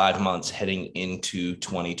next 5 months heading into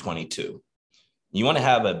 2022. You want to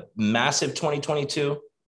have a massive 2022?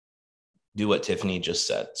 Do what Tiffany just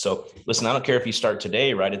said. So listen, I don't care if you start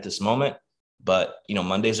today, right at this moment, but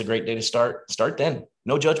Monday's a great day to start. Start then.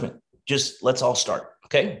 No judgment. Just let's all start.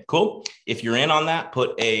 Okay, cool. If you're in on that,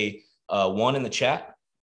 put a 1 in the chat.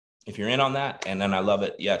 If you're in on that, and then I love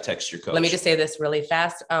it. Yeah, text your coach. Let me just say this really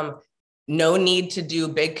fast. No need to do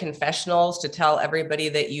big confessionals to tell everybody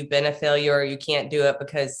that you've been a failure or you can't do it,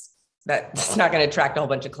 because that's not going to attract a whole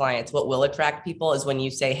bunch of clients. What will attract people is when you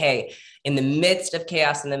say, hey, in the midst of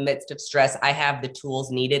chaos, in the midst of stress, I have the tools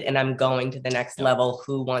needed and I'm going to the next level.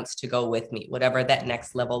 Who wants to go with me? Whatever that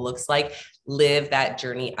next level looks like, live that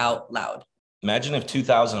journey out loud. Imagine if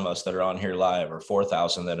 2,000 of us that are on here live, or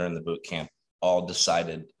 4,000 that are in the boot camp, all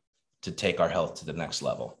decided to take our health to the next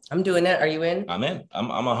level. I'm doing it. Are you in? I'm in. I'm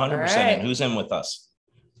 100% in. Who's in with us?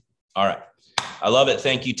 All right. I love it.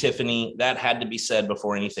 Thank you, Tiffany. That had to be said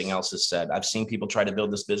before anything else is said. I've seen people try to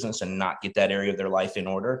build this business and not get that area of their life in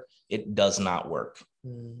order. It does not work.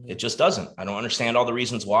 It just doesn't. I don't understand all the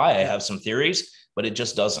reasons why. I have some theories, but it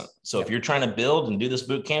just doesn't. So if you're trying to build and do this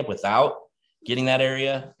boot camp without getting that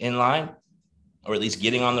area in line, or at least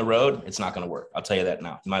getting on the road, it's not going to work. I'll tell you that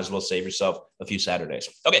now. You might as well save yourself a few Saturdays.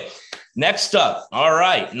 Okay. Next up. All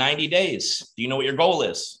right. 90 days. Do you know what your goal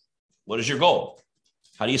is? What is your goal?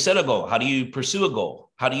 How do you set a goal? How do you pursue a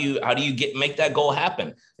goal? How do you make that goal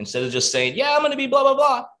happen? Instead of just saying, yeah, I'm going to be blah, blah,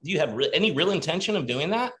 blah. Do you have any real intention of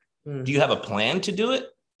doing that? Do you have a plan to do it?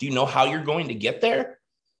 Do you know how you're going to get there?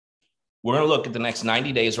 We're going to look at the next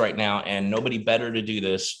 90 days right now, and nobody better to do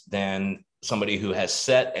this than somebody who has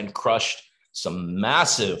set and crushed some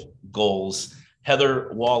massive goals.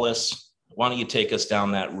 Heather Wallace, why don't you take us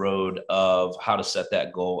down that road of how to set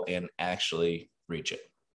that goal and actually reach it?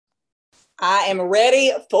 I am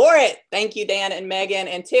ready for it. Thank you, Dan and Megan.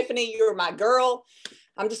 And Tiffany, you're my girl.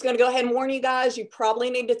 I'm just going to go ahead and warn you guys, you probably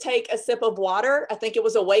need to take a sip of water. I think it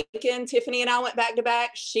was Awaken. Tiffany and I went back to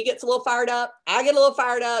back. She gets a little fired up. I get a little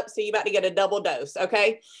fired up. So you're about to get a double dose.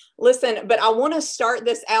 Okay. Listen, but I want to start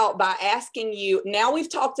this out by asking you, now we've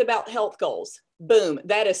talked about health goals. Boom.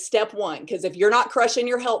 That is step one. Because if you're not crushing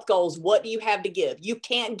your health goals, what do you have to give? You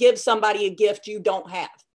can't give somebody a gift you don't have.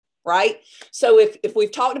 Right? So if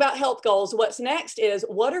we've talked about health goals, what's next is,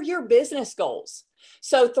 what are your business goals?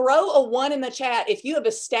 So throw a 1 in the chat if you have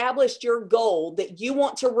established your goal that you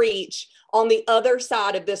want to reach on the other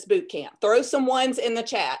side of this boot camp. Throw some 1s in the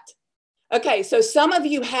chat. Okay, so some of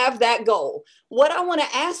you have that goal. What I want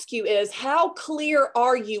to ask you is, how clear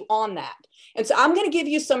are you on that? And so I'm going to give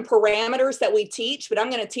you some parameters that we teach, but I'm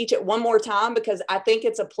going to teach it one more time because I think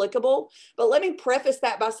it's applicable. But let me preface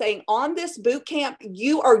that by saying on this boot camp,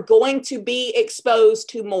 you are going to be exposed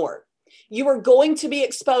to more. You are going to be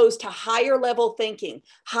exposed to higher level thinking,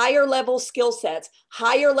 higher level skill sets,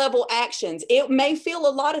 higher level actions. It may feel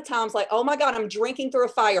a lot of times like, oh my God, I'm drinking through a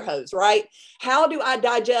fire hose, right? How do I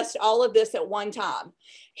digest all of this at one time?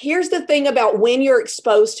 Here's the thing about when you're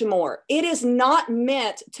exposed to more. It is not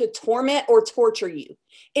meant to torment or torture you.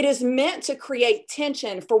 It is meant to create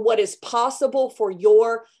tension for what is possible for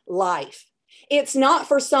your life. It's not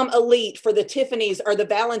for some elite, for the Tiffany's or the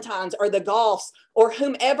Valentines or the Golfs or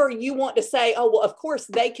whomever you want to say, oh, well, of course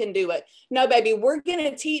they can do it. No, baby, we're going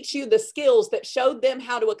to teach you the skills that showed them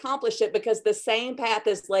how to accomplish it because the same path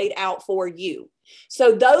is laid out for you.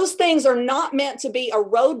 So those things are not meant to be a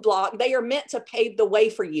roadblock. They are meant to pave the way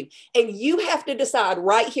for you. And you have to decide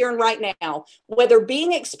right here and right now whether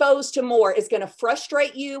being exposed to more is going to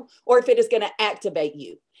frustrate you or if it is going to activate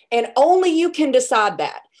you. And only you can decide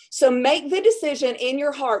that. So make the decision in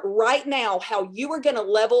your heart right now how you are going to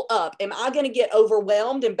level up. Am I going to get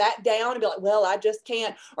overwhelmed and back down and be like, well, I just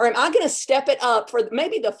can't? Or am I going to step it up for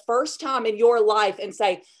maybe the first time in your life and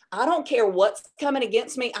say, I don't care what's coming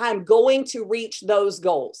against me. I'm going to reach those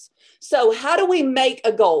goals. So how do we make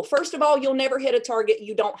a goal? First of all, you'll never hit a target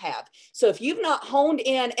you don't have. So if you've not honed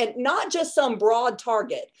in, and not just some broad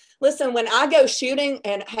target. Listen, when I go shooting,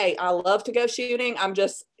 and hey, I love to go shooting. I'm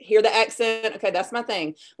just hear the accent. Okay, that's my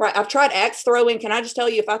thing. Right. I've tried axe throwing. Can I just tell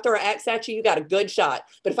you, if I throw an axe at you, you got a good shot.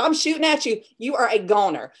 But if I'm shooting at you, you are a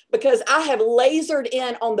goner because I have lasered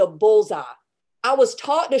in on the bullseye. I was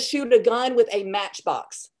taught to shoot a gun with a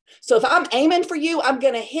matchbox. So if I'm aiming for you, I'm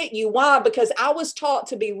going to hit you. Why? Because I was taught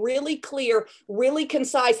to be really clear, really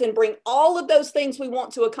concise, and bring all of those things we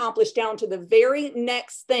want to accomplish down to the very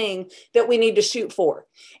next thing that we need to shoot for.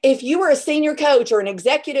 If you are a senior coach or an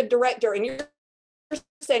executive director and you're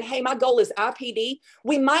saying, hey, my goal is IPD,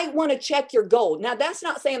 we might want to check your goal. Now, that's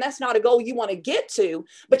not saying that's not a goal you want to get to,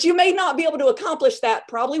 but you may not be able to accomplish that,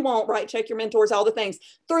 probably won't, right? Check your mentors, all the things,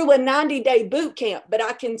 through a 90-day boot camp. But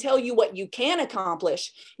I can tell you what you can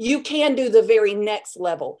accomplish. You can do the very next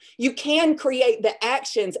level. You can create the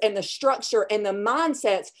actions and the structure and the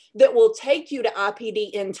mindsets that will take you to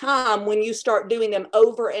IPD in time when you start doing them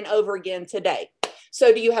over and over again today.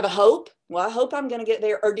 So do you have a hope? Well, I hope I'm going to get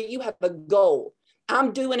there. Or do you have a goal?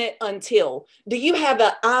 I'm doing it until. Do you have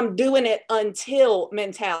a I'm doing it until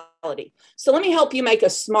mentality? So let me help you make a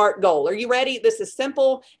SMART goal. Are you ready? This is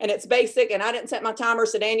simple and it's basic, and I didn't set my timer,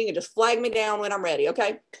 so Dan, you can just flag me down when I'm ready,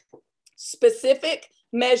 okay? Specific,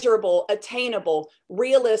 measurable, attainable,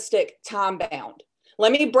 realistic, time-bound.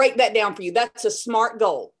 Let me break that down for you. That's a SMART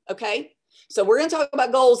goal, okay? So we're going to talk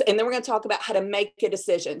about goals, and then we're going to talk about how to make a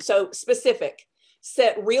decision. So specific,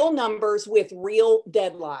 set real numbers with real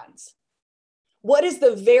deadlines. What is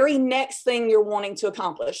the very next thing you're wanting to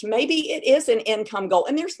accomplish? Maybe it is an income goal,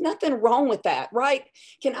 and there's nothing wrong with that, right?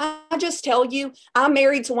 Can I just tell you, I'm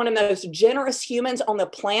married to one of the most generous humans on the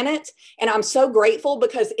planet, and I'm so grateful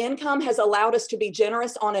because income has allowed us to be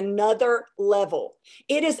generous on another level.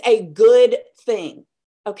 It is a good thing,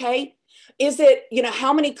 okay? Is it,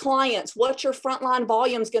 how many clients, what's your frontline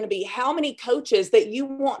volume is going to be, how many coaches that you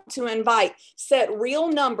want to invite? Set real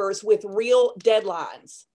numbers with real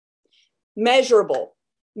deadlines. Measurable.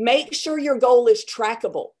 Make sure your goal is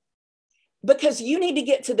trackable because you need to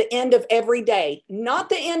get to the end of every day, not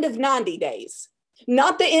the end of 90 days,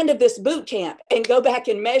 not the end of this boot camp and go back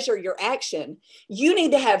and measure your action. You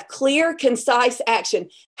need to have clear, concise action.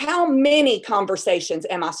 How many conversations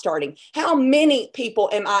am I starting? How many people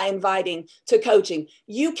am I inviting to coaching?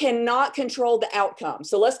 You cannot control the outcome.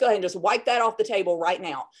 So let's go ahead and just wipe that off the table right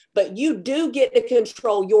now. But you do get to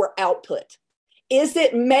control your output. Is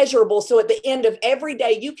it measurable? So at the end of every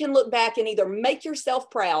day, you can look back and either make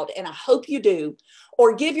yourself proud, and I hope you do,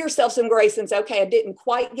 or give yourself some grace and say, okay, I didn't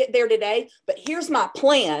quite get there today, but here's my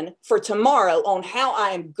plan for tomorrow on how I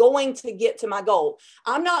am going to get to my goal.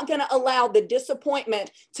 I'm not going to allow the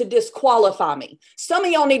disappointment to disqualify me. Some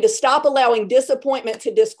of y'all need to stop allowing disappointment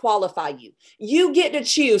to disqualify you. You get to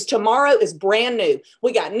choose. Tomorrow is brand new.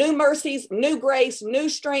 We got new mercies, new grace, new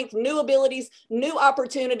strength, new abilities, new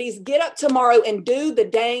opportunities. Get up tomorrow and do the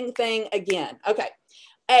dang thing again. Okay.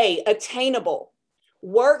 A, attainable.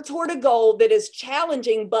 Work toward a goal that is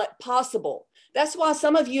challenging but possible. That's why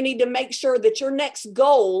some of you need to make sure that your next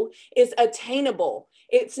goal is attainable.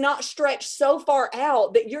 It's not stretched so far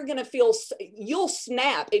out that you're going to feel, you'll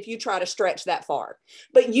snap if you try to stretch that far.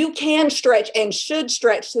 But you can stretch and should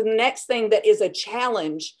stretch to the next thing that is a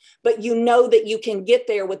challenge, but you know that you can get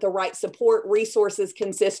there with the right support, resources,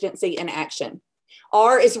 consistency, and action.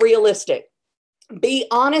 R is realistic. Be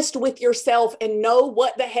honest with yourself and know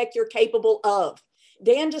what the heck you're capable of.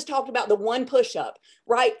 Dan just talked about the one push-up,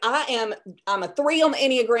 right? I'm a 3 on the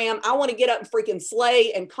Enneagram. I want to get up and freaking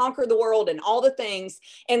slay and conquer the world and all the things.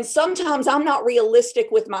 And sometimes I'm not realistic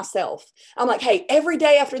with myself. I'm like, hey, every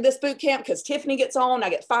day after this boot camp, because Tiffany gets on, I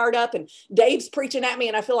get fired up and Dave's preaching at me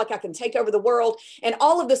and I feel like I can take over the world. And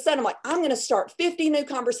all of a sudden I'm like, I'm going to start 50 new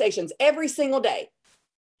conversations every single day.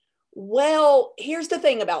 Well, here's the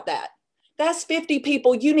thing about that. That's 50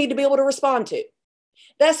 people you need to be able to respond to.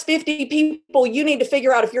 That's 50 people you need to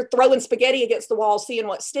figure out if you're throwing spaghetti against the wall, seeing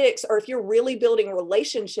what sticks, or if you're really building a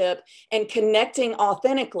relationship and connecting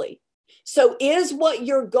authentically. So is what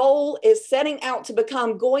your goal is setting out to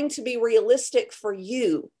become going to be realistic for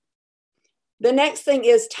you? The next thing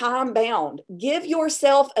is time bound. Give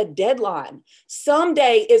yourself a deadline.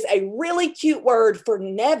 Someday is a really cute word for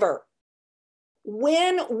never.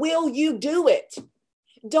 When will you do it?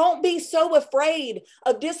 Don't be so afraid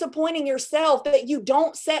of disappointing yourself that you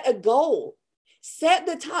don't set a goal. Set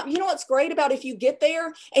the time. You know what's great about if you get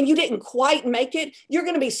there and you didn't quite make it, you're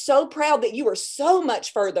going to be so proud that you were so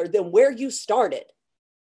much further than where you started.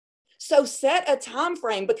 So set a time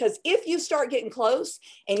frame, because if you start getting close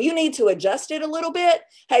and you need to adjust it a little bit,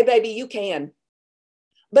 hey, baby, you can.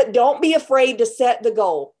 But don't be afraid to set the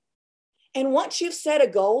goal. And once you've set a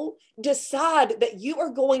goal, decide that you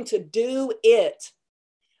are going to do it.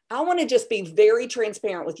 I want to just be very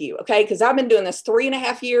transparent with you, okay? Because I've been doing this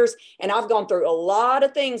 3.5 years and I've gone through a lot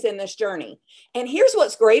of things in this journey. And here's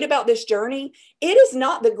what's great about this journey. It is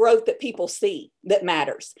not the growth that people see that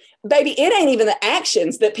matters. Baby, it ain't even the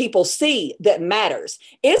actions that people see that matters.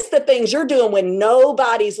 It's the things you're doing when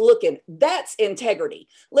nobody's looking. That's integrity.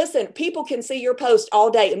 Listen, people can see your post all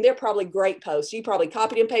day and they're probably great posts. You probably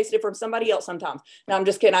copied and pasted it from somebody else sometimes. No, I'm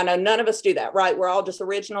just kidding. I know none of us do that, right? We're all just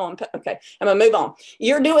original. And okay, I'm going to move on.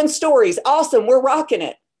 You're doing stories. Awesome. We're rocking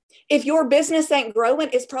it. If your business ain't growing,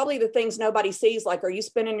 it's probably the things nobody sees. Like, are you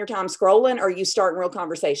spending your time scrolling or are you starting real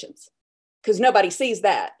conversations? Because nobody sees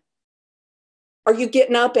that. Are you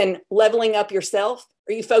getting up and leveling up yourself?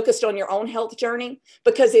 Are you focused on your own health journey?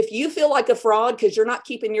 Because if you feel like a fraud because you're not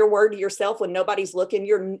keeping your word to yourself when nobody's looking,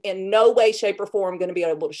 you're in no way, shape, or form going to be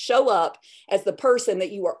able to show up as the person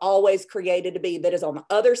that you were always created to be, that is on the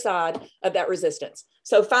other side of that resistance.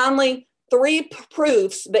 So finally, 3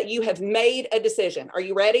 proofs that you have made a decision. Are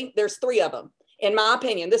you ready? There's 3 of them. In my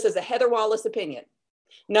opinion, this is a Heather Wallace opinion.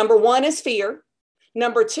 Number 1 is fear.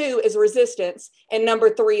 Number 2 is resistance. And number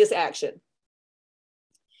 3 is action.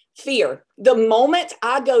 Fear. The moment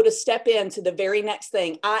I go to step into the very next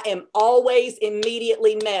thing, I am always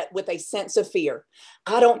immediately met with a sense of fear.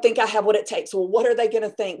 I don't think I have what it takes. Well, what are they going to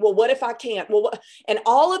think? Well, what if I can't? Well, what? And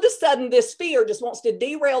all of a sudden, this fear just wants to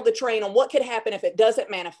derail the train on what could happen if it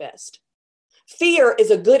doesn't manifest. Fear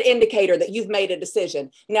is a good indicator that you've made a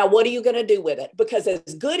decision. Now, what are you going to do with it? Because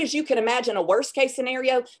as good as you can imagine a worst case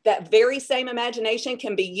scenario, that very same imagination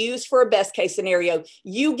can be used for a best case scenario.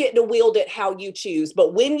 You get to wield it how you choose.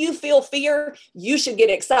 But when you feel fear, you should get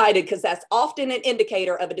excited, because that's often an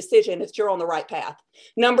indicator of a decision that you're on the right path.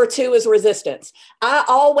 Number 2 is resistance. I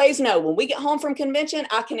always know when we get home from convention,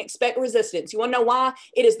 I can expect resistance. You want to know why?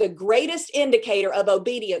 It is the greatest indicator of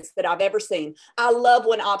obedience that I've ever seen. I love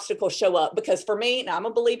when obstacles show up, because for me, and I'm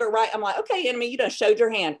a believer, right? I'm like, okay, enemy, you done showed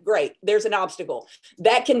your hand. Great. There's an obstacle.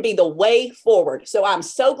 That can be the way forward. So I'm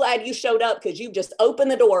so glad you showed up, because you've just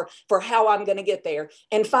opened the door for how I'm going to get there.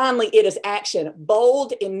 And finally, it is action.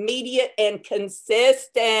 Bold, immediate, and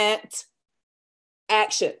consistent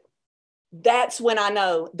action. That's when I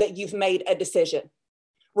know that you've made a decision.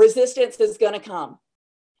 Resistance is going to come,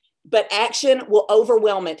 but action will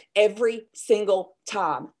overwhelm it every single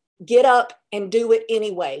time. Get up and do it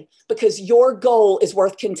anyway, because your goal is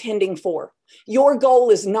worth contending for. Your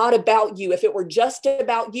goal is not about you. If it were just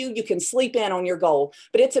about you, you can sleep in on your goal,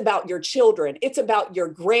 but it's about your children. It's about your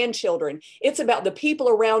grandchildren. It's about the people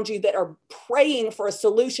around you that are praying for a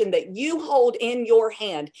solution that you hold in your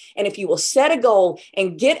hand. And if you will set a goal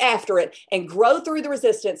and get after it and grow through the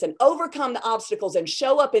resistance and overcome the obstacles and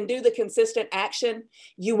show up and do the consistent action,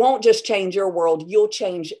 you won't just change your world, you'll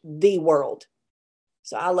change the world.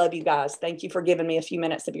 So I love you guys. Thank you for giving me a few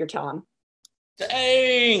minutes of your time.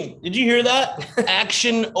 Dang, did you hear that?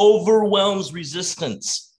 Action overwhelms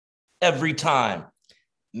resistance every time.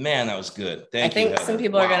 Man, that was good. I Thank you, think some Heather.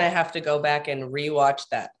 people are Wow. going to have to go back and rewatch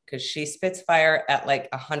that because she spits fire at like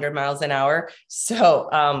 100 miles an hour.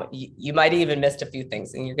 So you might even missed a few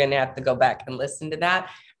things, and you're going to have to go back and listen to that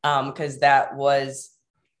because that was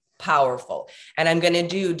powerful. And I'm going to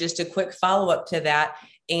do just a quick follow-up to that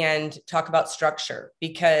and talk about structure,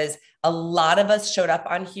 because a lot of us showed up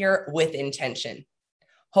on here with intention.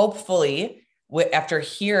 Hopefully, after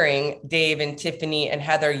hearing Dave and Tiffany and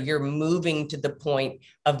Heather, you're moving to the point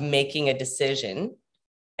of making a decision,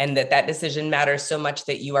 and that decision matters so much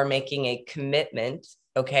that you are making a commitment.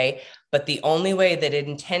 Okay. But the only way that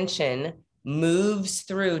intention moves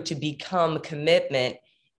through to become commitment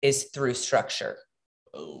is through structure.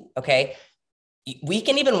 Okay. We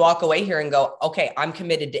can even walk away here and go, okay, I'm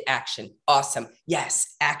committed to action. Awesome.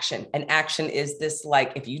 Yes, action. And action is this,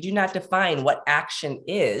 like, if you do not define what action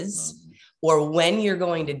is or when you're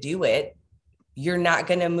going to do it, you're not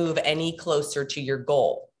going to move any closer to your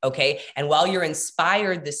goal. Okay. And while you're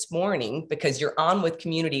inspired this morning because you're on with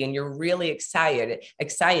community and you're really excited,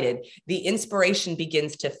 the inspiration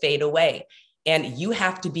begins to fade away. And you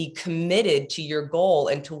have to be committed to your goal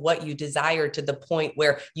and to what you desire, to the point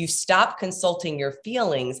where you stop consulting your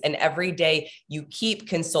feelings and every day you keep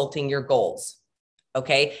consulting your goals.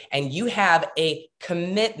 Okay. And you have a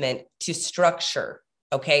commitment to structure.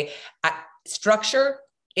 Okay. Structure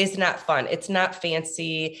is not fun. It's not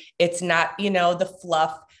fancy. It's not, the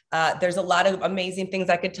fluff. There's a lot of amazing things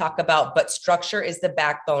I could talk about, but structure is the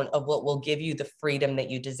backbone of what will give you the freedom that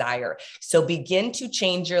you desire. So begin to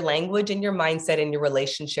change your language and your mindset and your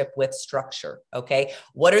relationship with structure. Okay.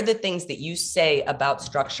 What are the things that you say about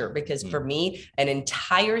structure? Because for me, an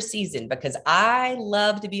entire season, because I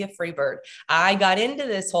love to be a free bird, I got into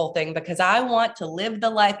this whole thing because I want to live the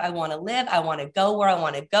life I want to live. I want to go where I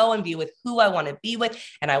want to go and be with who I want to be with.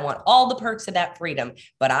 And I want all the perks of that freedom.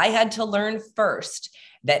 But I had to learn first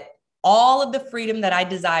that all of the freedom that I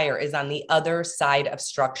desire is on the other side of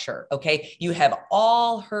structure. Okay. You have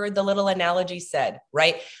all heard the little analogy said,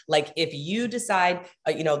 right? Like if you decide,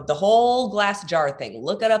 the whole glass jar thing,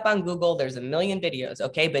 look it up on Google. There's a million videos.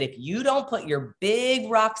 Okay. But if you don't put your big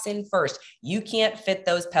rocks in first, you can't fit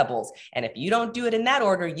those pebbles. And if you don't do it in that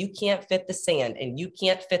order, you can't fit the sand and you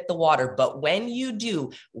can't fit the water. But when you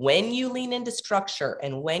do, when you lean into structure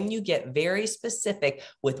and when you get very specific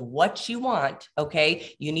with what you want,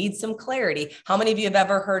 okay, you need some clarity. How many of you have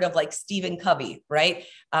ever heard of like Stephen Covey, right?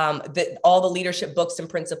 All the leadership books and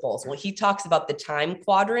principles. Well, he talks about the time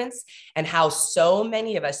quadrants and how so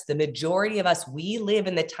many of us, the majority of us, we live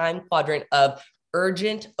in the time quadrant of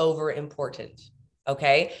urgent over important.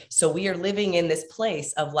 Okay. So we are living in this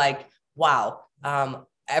place of like, wow,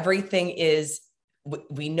 everything is,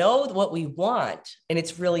 we know what we want and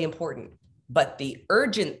it's really important, but the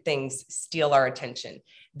urgent things steal our attention.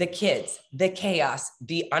 The kids, the chaos,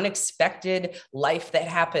 the unexpected life that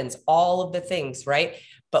happens, all of the things, right?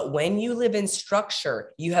 But when you live in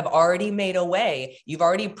structure, you have already made a way. You've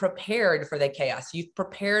already prepared for the chaos. You've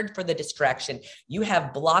prepared for the distraction. You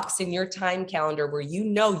have blocks in your time calendar where you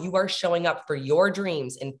know you are showing up for your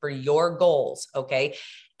dreams and for your goals, okay?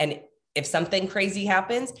 And if something crazy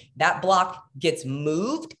happens, that block gets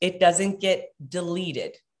moved. It doesn't get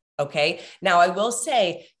deleted. Okay. Now I will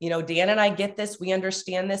say, Dan and I get this. We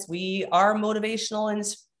understand this. We are motivational,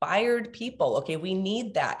 inspired people. Okay. We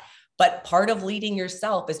need that. But part of leading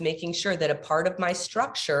yourself is making sure that a part of my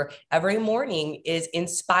structure every morning is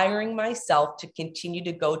inspiring myself to continue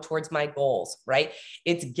to go towards my goals, right?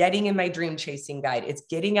 It's getting in my dream chasing guide. It's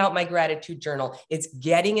getting out my gratitude journal. It's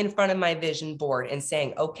getting in front of my vision board and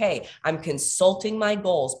saying, okay, I'm consulting my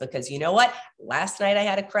goals because you know what? Last night I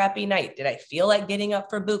had a crappy night. Did I feel like getting up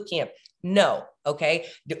for boot camp? No. Okay.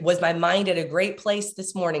 Was my mind at a great place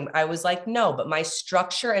this morning? I was like, no, but my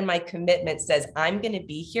structure and my commitment says I'm going to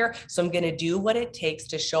be here. So I'm going to do what it takes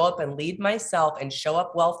to show up and lead myself and show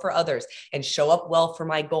up well for others and show up well for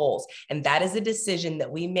my goals. And that is a decision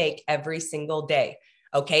that we make every single day.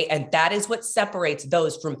 Okay. And that is what separates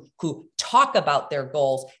those from who talk about their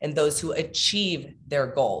goals and those who achieve their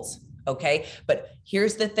goals. Okay. But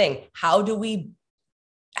here's the thing. How do we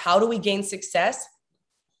gain success?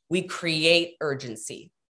 We create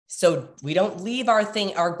urgency. So we don't leave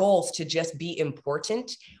our goals to just be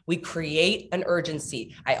important. We create an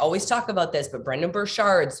urgency. I always talk about this, but Brendon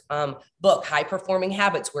Burchard's book, High Performing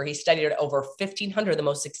Habits, where he studied over 1,500 of the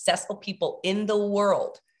most successful people in the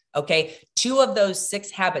world. Okay. 2 of those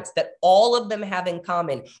 6 habits that all of them have in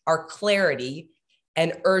common are clarity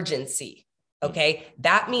and urgency. Okay.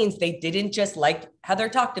 That means they didn't just, like Heather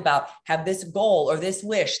talked about, have this goal or this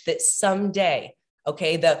wish that someday,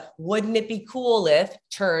 okay, the wouldn't it be cool if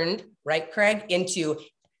turned, right, Craig, into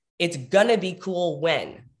It's gonna be cool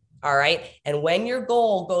when. All right. And when your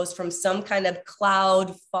goal goes from some kind of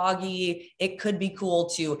cloud, foggy, it could be cool,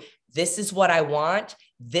 to this is what I want.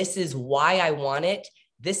 This is why I want it.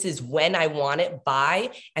 This is when I want it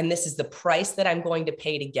by, and this is the price that I'm going to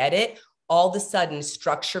pay to get it. All of a sudden,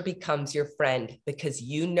 structure becomes your friend, because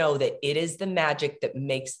you know that it is the magic that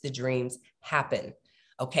makes the dreams happen.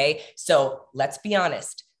 Okay. So let's be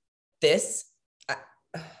honest. Dan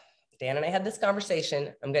and I had this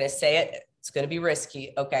conversation. I'm going to say it. It's going to be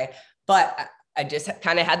risky. Okay. But I just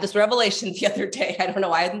kind of had this revelation the other day. I don't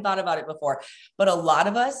know. I hadn't thought about it before, but a lot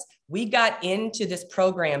of us, we got into this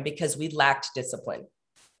program because we lacked discipline.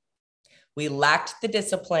 We lacked the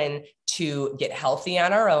discipline to get healthy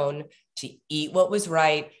on our own, to eat what was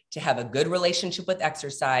right, to have a good relationship with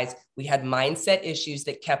exercise. We had mindset issues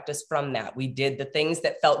that kept us from that. We did the things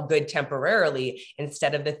that felt good temporarily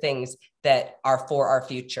instead of the things that are for our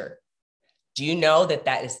future. Do you know that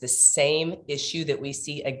that is the same issue that we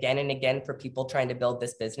see again and again for people trying to build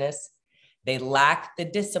this business? They lack the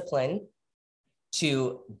discipline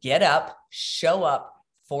to get up, show up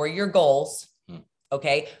for your goals.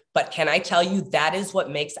 Okay. But can I tell you, that is what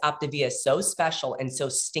makes Optavia so special and so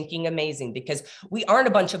stinking amazing, because we aren't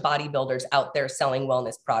a bunch of bodybuilders out there selling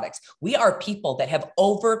wellness products. We are people that have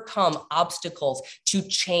overcome obstacles to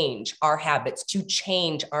change our habits, to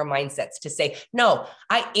change our mindsets, to say, no,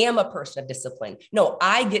 I am a person of discipline. No,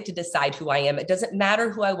 I get to decide who I am. It doesn't matter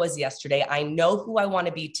who I was yesterday. I know who I want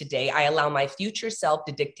to be today. I allow my future self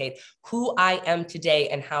to dictate who I am today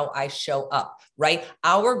and how I show up, right?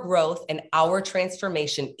 Our growth and our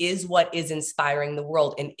transformation is what is inspiring the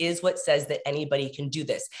world, and is what says that anybody can do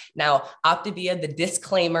this. Now, Optavia, the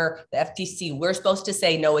disclaimer, the FTC, we're supposed to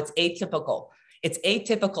say, no, it's atypical. It's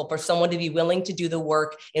atypical for someone to be willing to do the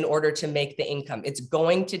work in order to make the income. It's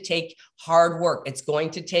going to take hard work. It's going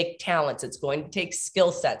to take talents. It's going to take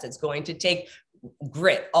skill sets. It's going to take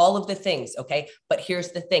grit, all of the things. Okay. But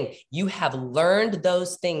here's the thing. You have learned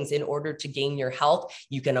those things in order to gain your health.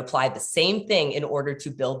 You can apply the same thing in order to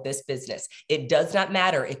build this business. It does not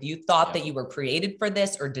matter if you thought that you were created for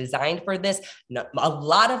this or designed for this. No, a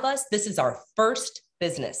lot of us, this is our first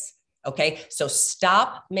business. Okay. So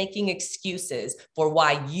stop making excuses for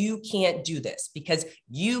why you can't do this, because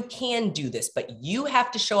you can do this, but you have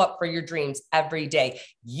to show up for your dreams every day.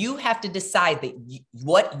 You have to decide that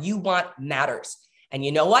what you want matters. And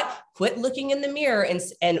you know what? Quit looking in the mirror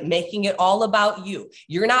and making it all about you.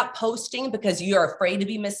 You're not posting because you're afraid to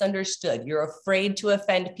be misunderstood. You're afraid to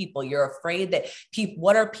offend people. You're afraid that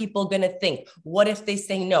what are people going to think? What if they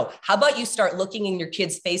say no? How about you start looking in your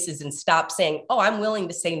kids' faces and stop saying, oh, I'm willing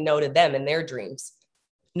to say no to them and their dreams.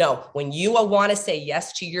 No, when you want to say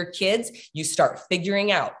yes to your kids, you start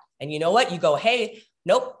figuring out. And you know what? You go, hey,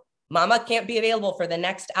 nope. Mama can't be available for the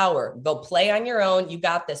next hour. Go play on your own. You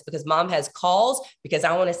got this, because mom has calls, because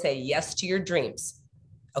I want to say yes to your dreams.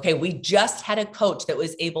 Okay. We just had a coach that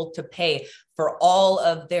was able to pay for all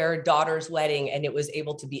of their daughter's wedding, and it was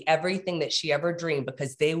able to be everything that she ever dreamed,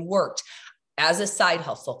 because they worked as a side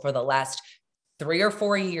hustle for the last 3 or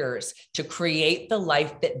 4 years to create the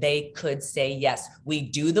life that they could say yes. We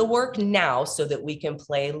do the work now so that we can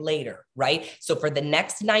play later, right? So for the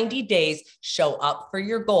next 90 days, show up for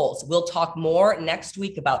your goals. We'll talk more next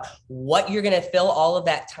week about what you're going to fill all of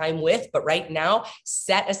that time with. But right now,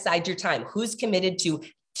 set aside your time. Who's committed to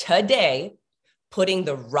today putting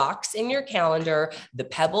the rocks in your calendar, the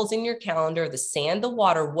pebbles in your calendar, the sand, the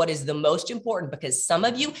water, what is the most important? Because some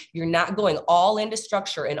of you, you're not going all into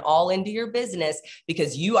structure and all into your business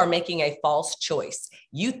because you are making a false choice.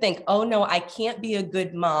 You think, oh no, I can't be a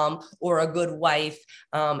good mom or a good wife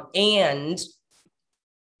and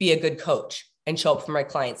be a good coach and show up for my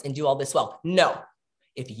clients and do all this well. No.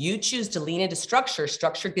 If you choose to lean into structure,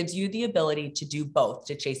 structure gives you the ability to do both,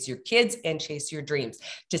 to chase your kids and chase your dreams,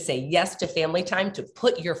 to say yes to family time, to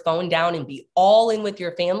put your phone down and be all in with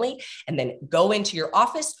your family, and then go into your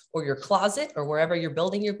office or your closet or wherever you're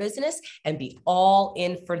building your business and be all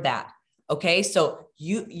in for that. Okay. So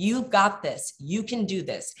you've got this, you can do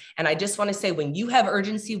this. And I just want to say, when you have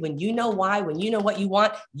urgency, when you know why, when you know what you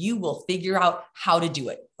want, you will figure out how to do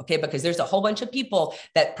it. Okay. Because there's a whole bunch of people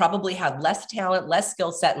that probably have less talent, less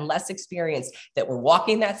skill set, and less experience that were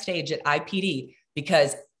walking that stage at IPD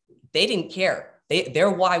because they didn't care. Their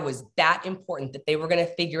why was that important that they were going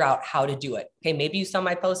to figure out how to do it. Okay. Maybe you saw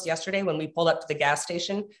my post yesterday when we pulled up to the gas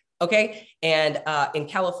station. Okay. And in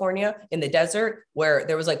California, in the desert, where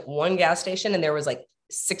there was like one gas station and there was like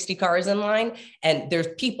 60 cars in line, and there's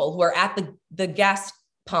people who are at the gas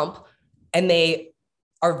pump and they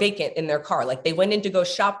are vacant in their car. Like they went in to go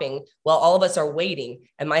shopping while all of us are waiting.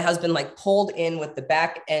 And my husband like pulled in with the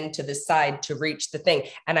back end to the side to reach the thing.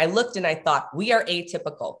 And I looked and I thought, we are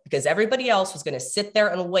atypical because everybody else was going to sit there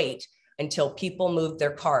and wait until people moved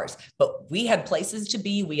their cars. But we had places to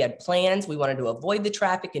be, we had plans, we wanted to avoid the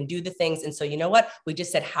traffic and do the things. And so you know what? We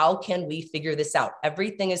just said, how can we figure this out?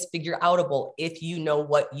 Everything is figure outable if you know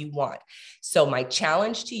what you want. So my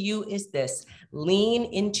challenge to you is this: lean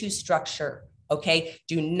into structure. Okay.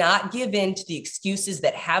 Do not give in to the excuses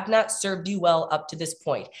that have not served you well up to this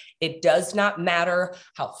point. It does not matter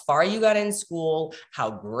how far you got in school,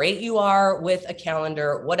 how great you are with a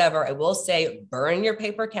calendar, whatever. I will say, burn your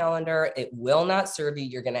paper calendar. It will not serve you.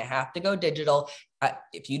 You're going to have to go digital.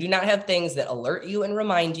 If you do not have things that alert you and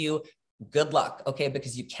remind you, good luck, okay?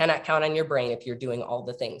 Because you cannot count on your brain if you're doing all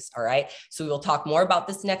the things, all right? So we will talk more about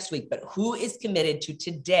this next week, but who is committed to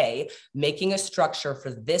today making a structure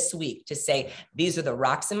for this week to say, these are the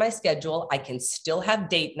rocks in my schedule. I can still have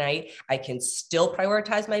date night. I can still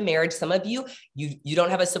prioritize my marriage. Some of you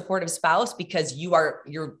don't have a supportive spouse because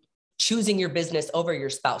you're choosing your business over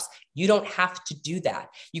your spouse. You don't have to do that.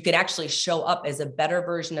 You can actually show up as a better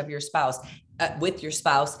version of your spouse with your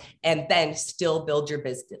spouse and then still build your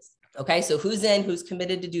business. Okay, so who's in, who's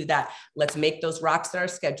committed to do that? Let's make those rocks in our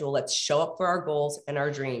schedule. Let's show up for our goals and our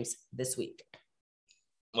dreams this week.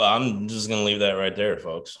 Well, I'm just going to leave that right there,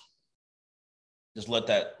 folks. Just let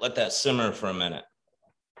that simmer for a minute.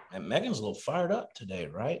 And Megan's a little fired up today,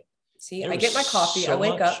 right? See, I get my coffee. I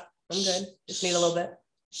wake up. I'm good. Just need a little bit.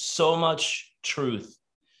 So much truth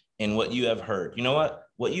in what you have heard. You know what?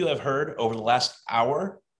 What you have heard over the last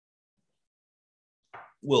hour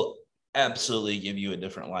will absolutely give you a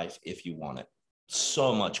different life if you want it.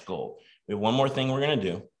 So much gold. We have one more thing we're going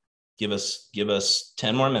to do. Give us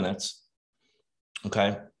 10 more minutes.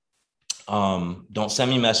 Okay. Don't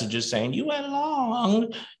send me messages saying you went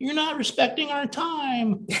long. You're not respecting our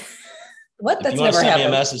time. What? That's if you want never to send happened. me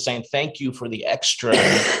a message saying thank you for the extra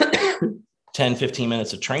 10, 15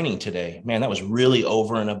 minutes of training today, man, that was really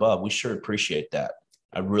over and above. We sure appreciate that.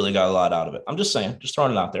 I really got a lot out of it. I'm just saying, just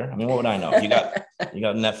throwing it out there. I mean, what would I know? You got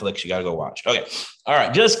Netflix, you got to go watch. Okay. All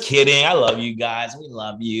right. Just kidding. I love you guys. We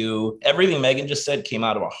love you. Everything Megan just said came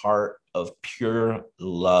out of a heart of pure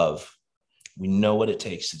love. We know what it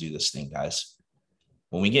takes to do this thing, guys.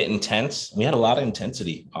 When we get intense, we had a lot of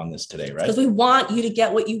intensity on this today, right? Because we want you to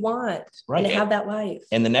get what you want, right, and to have that life.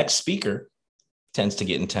 And the next speaker tends to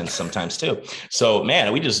get intense sometimes too. So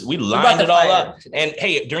man, we lined it all up. And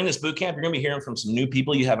hey, during this boot camp, you're gonna be hearing from some new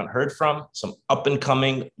people you haven't heard from, some up and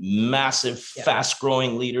coming, massive, fast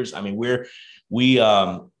growing leaders. I mean, we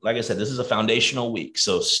like I said, this is a foundational week.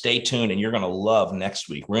 So stay tuned and you're gonna love next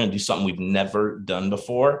week. We're gonna do something we've never done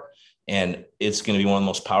before. And it's going to be one of the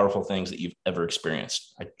most powerful things that you've ever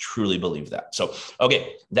experienced. I truly believe that. So,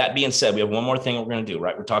 okay, that being said, we have one more thing we're going to do,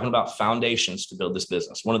 right? We're talking about foundations to build this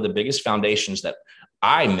business. One of the biggest foundations that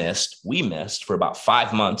we missed for about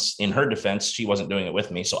 5 months. In her defense, she wasn't doing it with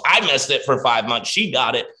me. So I missed it for 5 months. She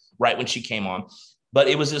got it right when she came on. But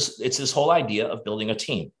it's this whole idea of building a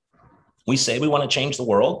team. We say we want to change the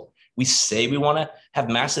world. We say we want to have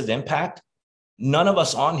massive impact. None of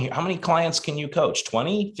us on here, how many clients can you coach?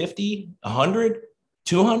 20, 50, 100,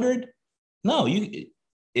 200? No,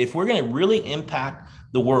 if we're going to really impact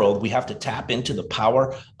the world, we have to tap into the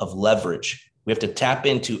power of leverage. We have to tap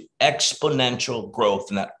into exponential growth.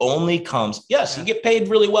 And that only comes, yes, you get paid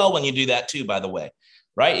really well when you do that too, by the way,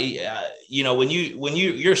 right? When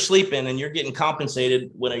you're sleeping and you're getting compensated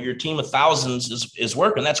when your team of thousands is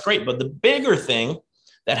working, that's great. But the bigger thing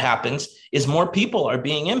that happens is more people are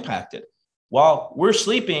being impacted. While we're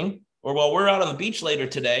sleeping or while we're out on the beach later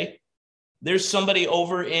today, there's somebody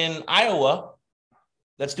over in Iowa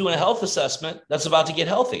that's doing a health assessment that's about to get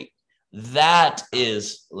healthy. That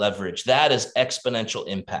is leverage. That is exponential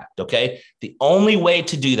impact, okay? The only way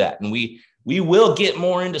to do that, and we will get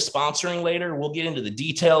more into sponsoring later. We'll get into the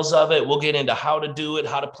details of it. We'll get into how to do it,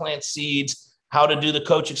 how to plant seeds, how to do the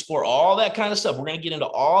Coach Explore, all that kind of stuff. We're going to get into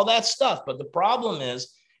all that stuff. But the problem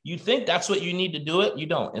is you think that's what you need to do it. You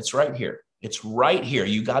don't. It's right here. It's right here.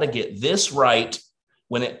 You got to get this right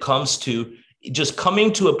when it comes to just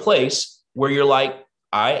coming to a place where you're like,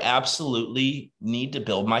 I absolutely need to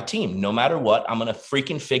build my team. No matter what, I'm going to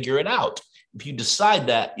freaking figure it out. If you decide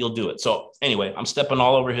that, you'll do it. So anyway, I'm stepping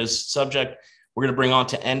all over his subject. We're going to bring on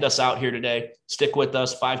to end us out here today. Stick with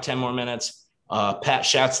us 5-10 more minutes. Pat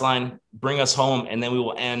Schatzline, bring us home, and then we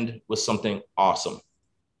will end with something awesome.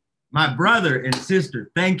 My brother and sister,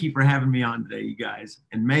 thank you for having me on today, you guys.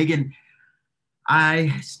 And Megan,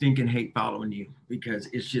 I stinking hate following you because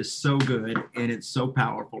it's just so good and it's so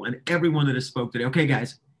powerful. And everyone that has spoke today. Okay,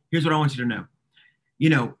 guys, here's what I want you to know.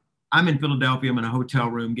 I'm in Philadelphia. I'm in a hotel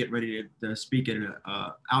room getting ready to speak at an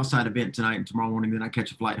outside event tonight and tomorrow morning. Then I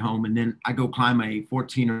catch a flight home, and then I go climb a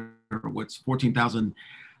 14,000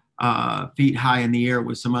 feet high in the air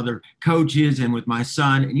with some other coaches and with my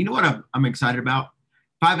son. And you know what I'm excited about?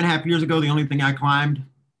 5.5 years ago, the only thing I climbed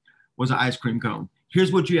was an ice cream cone.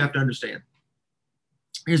 Here's what you have to understand.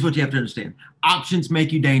 Options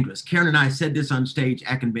make you dangerous. Karen and I said this on stage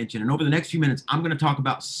at convention. And over the next few minutes, I'm going to talk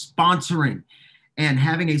about sponsoring and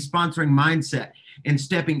having a sponsoring mindset and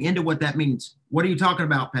stepping into what that means. What are you talking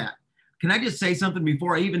about, Pat? Can I just say something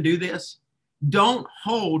before I even do this? Don't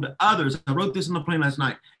hold others. I wrote this on the plane last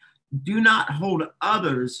night. Do not hold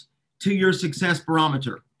others to your success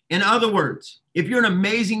barometer. In other words, if you're an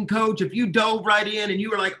amazing coach, if you dove right in and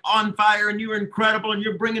you were like on fire and you were incredible and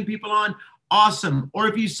you're bringing people on, awesome. Or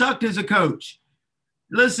if you sucked as a coach,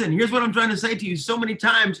 listen, here's what I'm trying to say to you. So many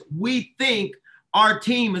times we think our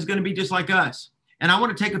team is going to be just like us. And I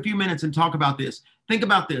want to take a few minutes and talk about this. Think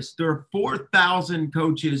about this. There are 4,000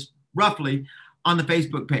 coaches roughly on the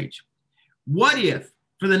Facebook page. What if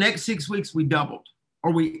for the next 6 weeks we doubled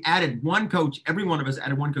or we added one coach, every one of us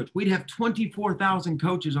added one coach? We'd have 24,000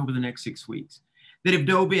 coaches over the next 6 weeks that have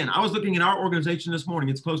dove in. I was looking at our organization this morning.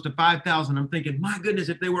 It's close to 5,000. I'm thinking, my goodness,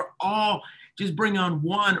 if they were all just bring on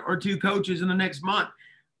 1 or 2 coaches in the next month,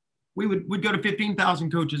 we'd go to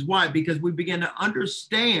 15,000 coaches. Why? Because we began to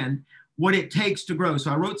understand what it takes to grow.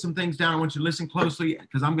 So I wrote some things down. I want you to listen closely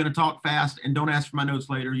because I'm going to talk fast, and don't ask for my notes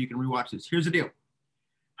later. You can rewatch this. Here's the deal.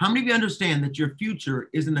 How many of you understand that your future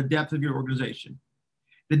is in the depth of your organization?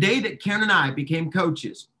 The day that Karen and I became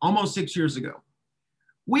coaches almost 6 years ago,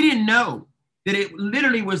 we didn't know that it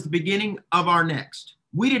literally was the beginning of our next.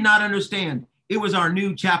 We did not understand it was our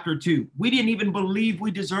new chapter 2. We didn't even believe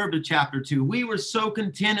we deserved a chapter 2. We were so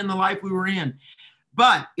content in the life we were in.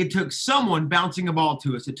 But it took someone bouncing a ball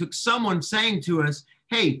to us. It took someone saying to us,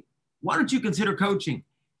 hey, why don't you consider coaching?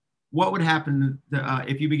 What would happen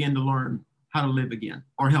if you begin to learn how to live again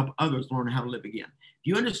or help others learn how to live again? Do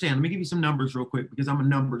you understand? Let me give you some numbers real quick because I'm a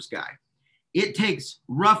numbers guy. It takes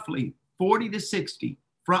roughly 40 to 60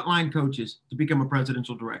 frontline coaches to become a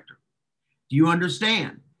presidential director. Do you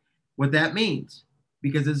understand what that means?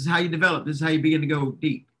 Because this is how you develop. This is how you begin to go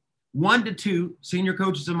deep. 1 to 2 senior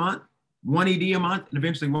coaches a month, 1 ED a month, and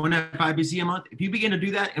eventually 1 FIBC a month. If you begin to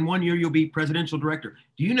do that in 1 year, you'll be presidential director.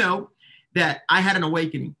 Do you know that I had an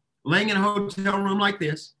awakening laying in a hotel room like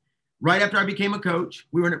this? Right after I became a coach,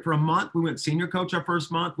 we were in it for a month. We went senior coach our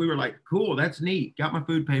first month. We were like, cool, that's neat. Got my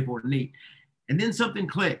food paid for, neat. And then something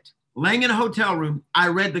clicked. Laying in a hotel room, I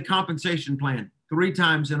read the compensation plan 3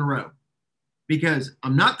 times in a row because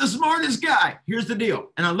I'm not the smartest guy. Here's the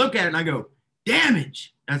deal. And I look at it and I go,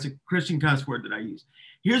 damage. That's a Christian cuss word that I use.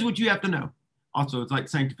 Here's what you have to know. Also, it's like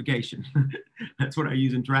sanctification. That's what I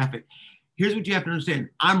use in traffic. Here's what you have to understand.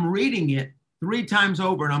 I'm reading it 3 times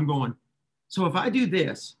over and I'm going, so if I do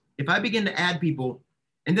this, if I begin to add people,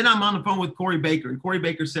 and then I'm on the phone with Corey Baker, and Corey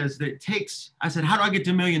Baker says that it takes, I said, how do I get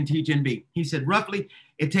to 1 million teach NB? He said, roughly,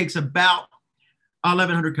 it takes about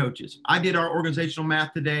 1,100 coaches. I did our organizational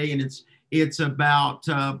math today, and it's about,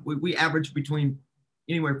 we average between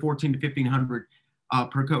anywhere 14 to 1,500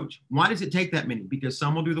 per coach. Why does it take that many? Because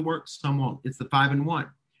some will do the work, some won't. It's the 5 and 1.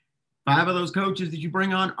 5 of those coaches that you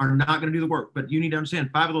bring on are not going to do the work, but you need to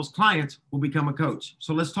understand 5 of those clients will become a coach.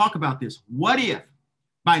 So let's talk about this. What if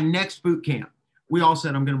by next boot camp, we all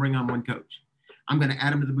said, I'm going to bring on 1 coach. I'm going to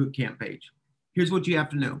add him to the boot camp page. Here's what you have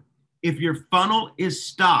to know. If your funnel is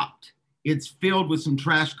stopped, it's filled with some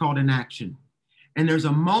trash called inaction. And there's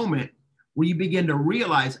a moment where you begin to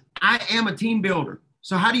realize, I am a team builder.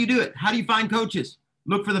 So how do you do it? How do you find coaches?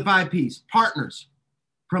 Look for the 5 Ps: partners,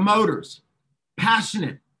 promoters,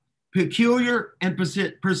 passionate, peculiar, and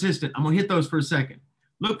persistent. I'm going to hit those for a second.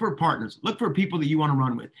 Look for partners. Look for people that you want to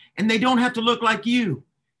run with. And they don't have to look like you.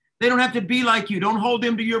 They don't have to be like you. Don't hold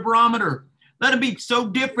them to your barometer. Let them be so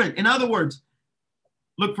different. In other words,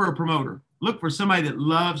 look for a promoter. Look for somebody that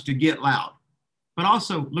loves to get loud, but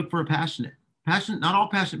also look for a passionate. Not all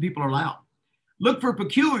passionate people are loud. Look for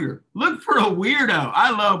peculiar. Look for a weirdo.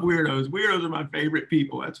 I love weirdos. Weirdos are my favorite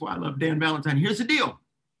people. That's why I love Dan Valentine. Here's the deal.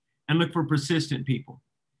 And look for persistent people.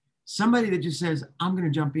 Somebody that just says, I'm going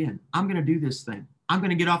to jump in. I'm going to do this thing. I'm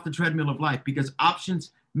going to get off the treadmill of life because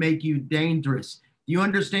options make you dangerous. You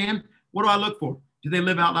understand? What do I look for? Do they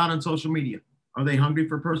live out loud on social media? Are they hungry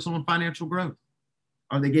for personal and financial growth?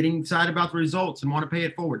 Are they getting excited about the results and want to pay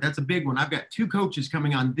it forward? That's a big one. I've got 2 coaches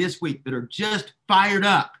coming on this week that are just fired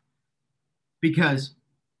up because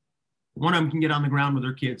one of them can get on the ground with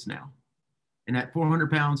their kids now. And at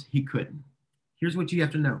 400 pounds, he couldn't. Here's what you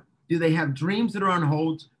have to know. Do they have dreams that are on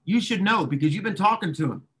hold? You should know because you've been talking to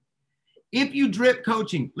them. If you drip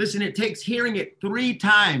coaching, listen, it takes hearing it 3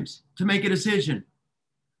 times to make a decision.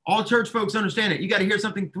 All church folks understand it. You got to hear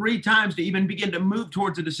something 3 times to even begin to move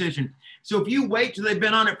towards a decision. So if you wait till they've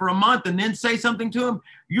been on it for a month and then say something to them,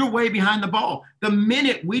 you're way behind the ball. The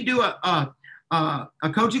minute we do a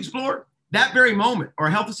Coach Explorer, that very moment, or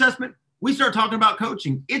a health assessment, we start talking about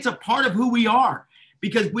coaching. It's a part of who we are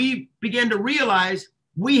because we began to realize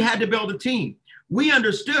we had to build a team. We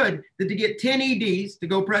understood that to get 10 EDs to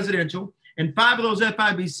go presidential and 5 of those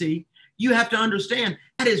FIBC, you have to understand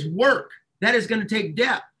that is work. That is going to take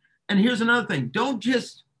depth. And here's another thing. Don't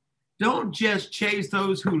just chase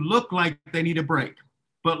those who look like they need a break,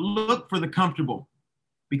 but look for the comfortable.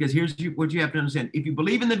 Because here's what you have to understand. If you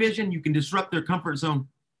believe in the vision, you can disrupt their comfort zone.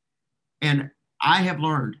 And I have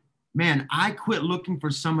learned, man, I quit looking for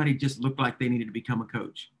somebody just look like they needed to become a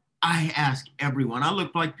coach. I ask everyone. I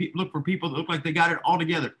look for people that look like they got it all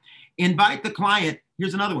together. Invite the client.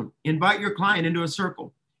 Here's another one. Invite your client into a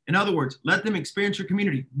circle. In other words, let them experience your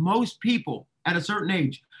community. Most people at a certain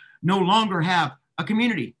age no longer have a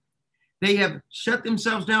community. They have shut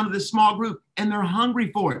themselves down to this small group and they're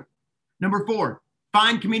hungry for it. Number 4,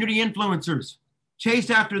 find community influencers.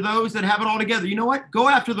 Chase after those that have it all together. You know what? Go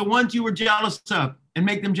after the ones you were jealous of and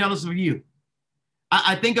make them jealous of you.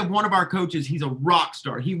 I think of one of our coaches. He's a rock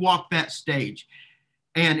star. He walked that stage.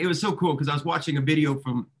 And it was so cool because I was watching a video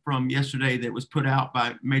from yesterday that was put out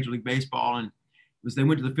by Major League Baseball. And it was they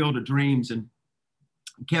went to the Field of Dreams and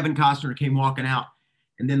Kevin Costner came walking out.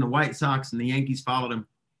 And then the White Sox and the Yankees followed him.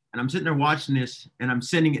 And I'm sitting there watching this and I'm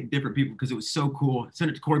sending it to different people because it was so cool. I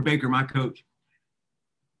sent it to Corey Baker, my coach.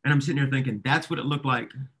 And I'm sitting there thinking, that's what it looked like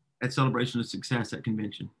at Celebration of Success at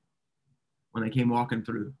convention. When they came walking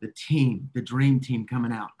through, the team, the dream team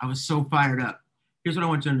coming out. I was so fired up. Here's what I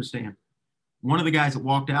want you to understand. One of the guys that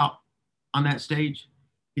walked out on that stage,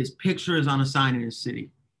 his picture is on a sign in his city.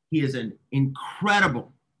 He is an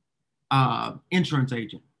incredible insurance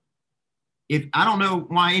agent. I don't know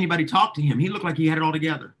why anybody talked to him. He looked like he had it all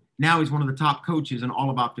together. Now he's one of the top coaches in all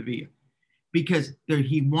of Optavia because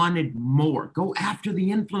he wanted more. Go after the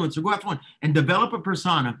influencer, go after one and develop a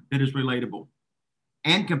persona that is relatable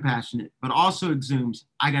and compassionate, but also exudes,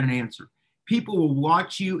 I got an answer. People will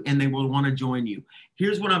watch you and they will want to join you.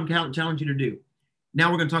 Here's what I'm challenging you to do. Now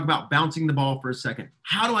we're going to talk about bouncing the ball for a second.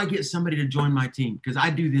 How do I get somebody to join my team? Because I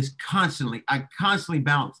do this constantly. I constantly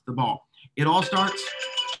bounce the ball. It all starts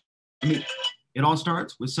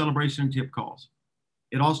with celebration and tip calls.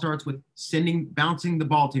 It all starts with bouncing the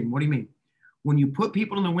ball team. What do you mean? When you put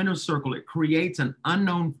people in the winner's circle, it creates an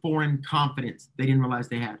unknown foreign confidence they didn't realize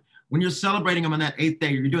they had. When you're celebrating them on that 8th day,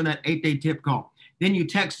 or you're doing that 8th-day tip call, then you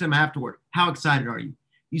text them afterward. How excited are you?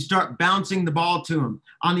 You start bouncing the ball to them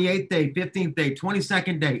on the 8th day, 15th day,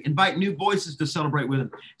 22nd day. Invite new voices to celebrate with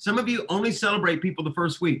them. Some of you only celebrate people the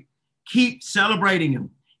first week. Keep celebrating them.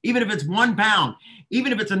 Even if it's 1 pound,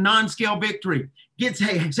 even if it's a non-scale victory,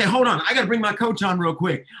 say, hold on, I got to bring my coach on real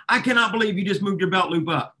quick. I cannot believe you just moved your belt loop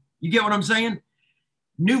up. You get what I'm saying?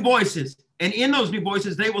 New voices. And in those new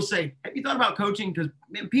voices, they will say, have you thought about coaching? Because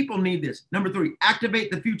people need this. Number 3, activate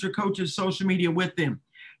the future coaches' social media with them.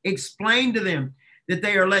 Explain to them that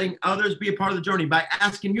they are letting others be a part of the journey by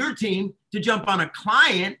asking your team to jump on a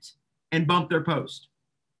client and bump their post.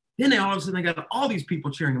 Then all of a sudden, they got all these people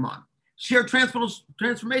cheering them on. Share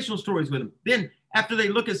transformational stories with them. Then after they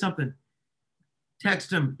look at something, text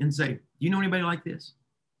them and say, do you know anybody like this?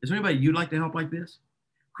 Is there anybody you'd like to help like this?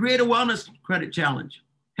 Create a wellness credit challenge.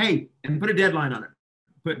 Hey, and put a deadline on it.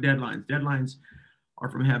 Put deadlines. Deadlines are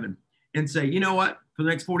from heaven. And say, you know what? For the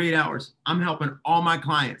next 48 hours, I'm helping all my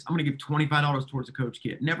clients. I'm going to give $25 towards a coach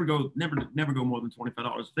kit. Never go more than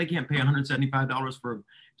 $25. If they can't pay $175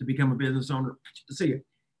 to become a business owner, see it.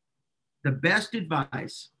 The best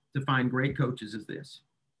advice to find great coaches is this.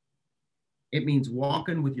 It means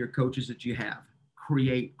walking with your coaches that you have.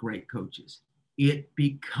 Create great coaches. It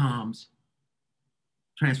becomes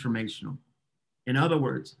transformational. In other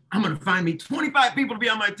words, I'm going to find me 25 people to be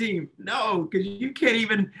on my team. No, because you can't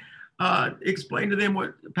even explain to them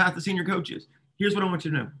what the path to senior coach is. Here's what I want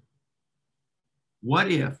you to know.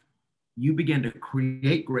 What if you begin to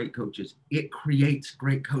create great coaches? It creates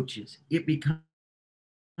great coaches. It becomes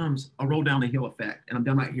a roll down the hill effect. And I'm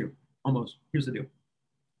done right here. Almost. Here's the deal.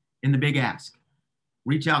 In the big ask,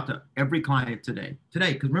 reach out to every client today,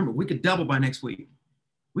 because remember, we could double by next week.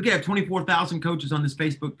 We could have 24,000 coaches on this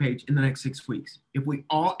Facebook page in the next 6 weeks. If we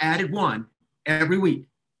all added one every week.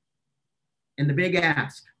 And the big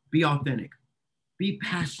ask, be authentic, be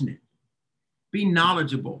passionate, be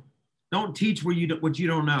knowledgeable. Don't teach what you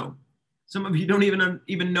don't know. Some of you don't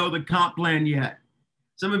even know the comp plan yet.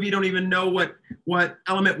 Some of you don't even know what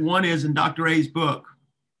element 1 is in Dr. A's book.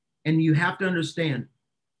 And you have to understand,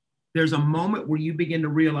 there's a moment where you begin to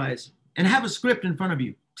realize, and have a script in front of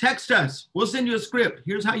you. Text us. We'll send you a script.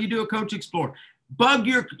 Here's how you do a Coach Explore. Bug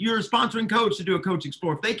your sponsoring coach to do a Coach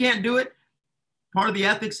Explore. If they can't do it, part of the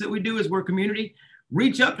ethics that we do is we're community.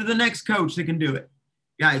 Reach up to the next coach that can do it.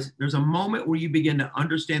 Guys, there's a moment where you begin to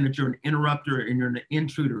understand that you're an interrupter and you're an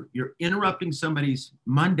intruder. You're interrupting somebody's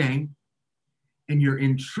mundane and you're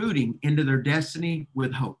intruding into their destiny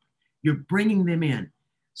with hope. You're bringing them in.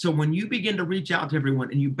 So when you begin to reach out to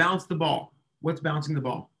everyone and you bounce the ball, what's bouncing the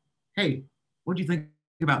ball? Hey, what'd you think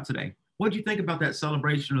about today? What'd you think about that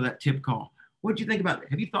celebration or that tip call? What'd you think about it?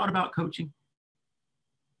 Have you thought about coaching?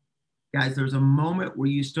 Guys, there's a moment where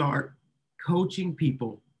you start coaching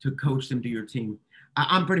people to coach them to your team.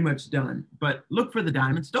 I'm pretty much done, but look for the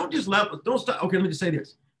diamonds. Don't stop. Okay, let me just say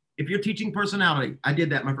this. If you're teaching personality, I did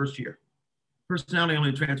that my first year. Personality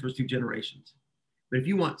only transfers 2 generations. But if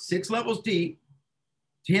you want 6 levels deep,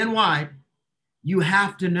 10 wide, you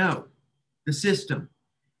have to know the system.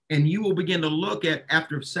 And you will begin to look at,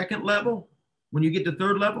 after second level, when you get to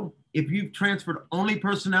third level, if you've transferred only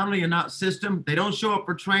personality and not system, they don't show up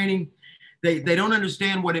for training. They don't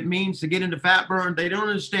understand what it means to get into fat burn. They don't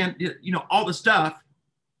understand, all the stuff,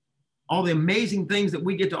 all the amazing things that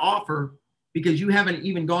we get to offer, because you haven't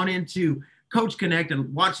even gone into Coach Connect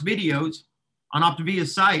and watched videos on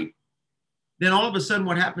Optavia's site. Then all of a sudden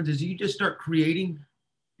what happens is you just start creating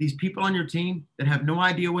these people on your team that have no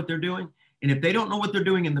idea what they're doing. And if they don't know what they're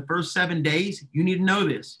doing in the first 7 days, you need to know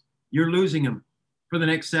this. You're losing them for the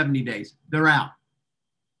next 70 days. They're out.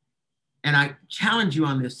 And I challenge you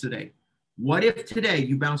on this today. What if today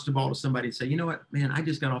you bounced a ball to somebody and say, you know what, man, I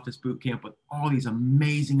just got off this boot camp with all these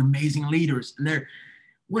amazing, amazing leaders. And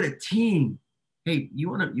what a team. Hey, you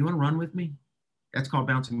want to run with me? That's called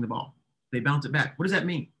bouncing the ball. They bounce it back. What does that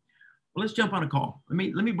mean? Well, let's jump on a call. Let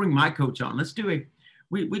me bring my coach on. Let's do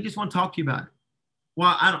we just want to talk to you about it.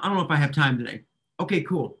 Well, I don't know if I have time today. Okay,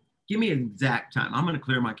 cool. Give me an exact time. I'm going to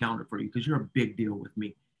clear my calendar for you because you're a big deal with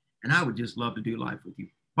me. And I would just love to do life with you.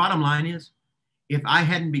 Bottom line is, if I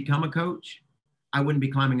hadn't become a coach, I wouldn't be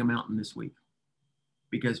climbing a mountain this week.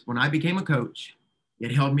 Because when I became a coach,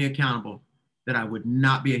 it held me accountable that I would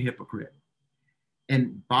not be a hypocrite.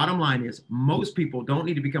 And bottom line is, most people don't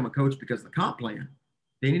need to become a coach because of the comp plan.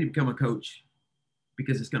 They need to become a coach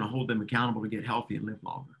because it's going to hold them accountable to get healthy and live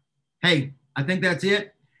longer. Hey, I think that's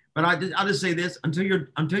it. But I'll just say this, until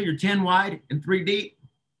you're 10 wide and 3 deep,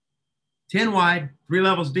 10 wide, 3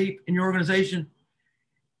 levels deep in your organization,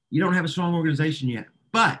 you don't have a strong organization yet.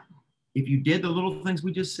 But if you did the little things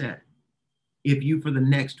we just said, if you for the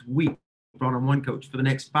next week brought on 1 coach, for the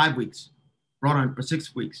next 5 weeks, brought on for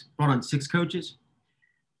 6 weeks, brought on 6 coaches,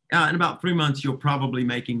 in about 3 months, you're probably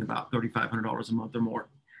making about $3,500 a month or more.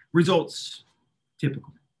 Results,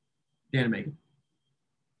 typical. Dan and Megan.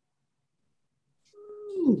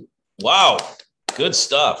 Wow, good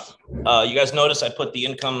stuff. You guys notice I put the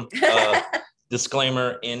income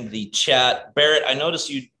disclaimer in the chat. Barrett, I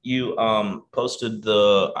noticed you posted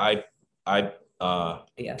the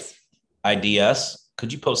IDS.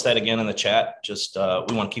 Could you post that again in the chat? Just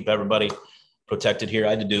we want to keep everybody protected here. I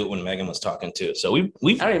had to do it when Megan was talking too. So we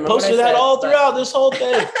posted that all throughout this whole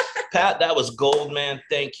thing. Pat, that was gold, man.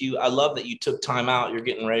 Thank you. I love that you took time out. You're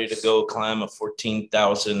getting ready to go climb a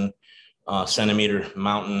 14,000 centimeter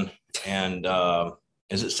mountain. And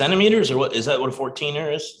is it centimeters or what? Is that what a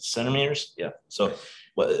 14er is? Centimeters? Yeah. So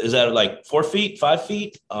what is that, like 4 feet, 5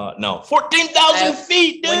 feet? No, 14,000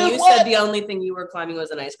 feet, dude. When you said the only thing you were climbing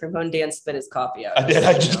was an ice cream cone, Dan spit his coffee out. I did.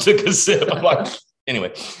 I just took a sip. I'm like,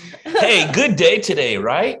 anyway. Hey, good day today,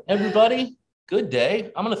 right, everybody? Good day.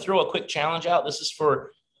 I'm going to throw a quick challenge out. This is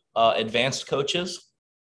for advanced coaches,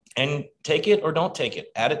 and take it or don't take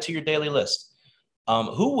it. Add it to your daily list.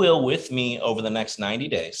 Who will with me over the next 90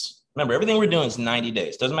 days? Remember, everything we're doing is 90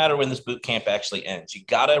 days. Doesn't matter when this boot camp actually ends. You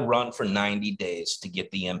got to run for 90 days to get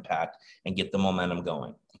the impact and get the momentum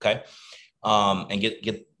going, okay? And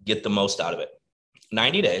get the most out of it.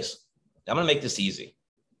 90 days. I'm going to make this easy.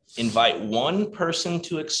 Invite 1 person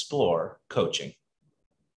to explore coaching.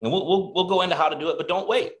 And we'll go into how to do it, but don't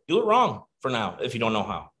wait. Do it wrong for now if you don't know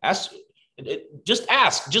how. Just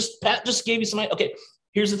ask. Pat just gave you some. Okay,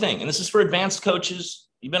 here's the thing, and this is for advanced coaches.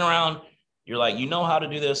 You've been around. You're like, you know how to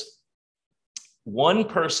do this. 1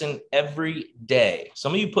 person every day.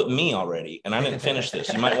 Some of you put me already, and I didn't finish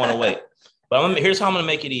this. You might want to wait. But here's how I'm going to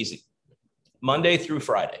make it easy. Monday through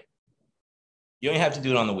Friday. You don't have to do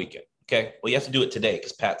it on the weekend, okay? Well, you have to do it today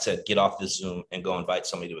because Pat said get off this Zoom and go invite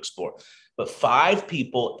somebody to explore. But 5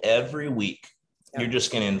 people every week, You're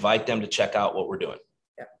just going to invite them to check out what we're doing,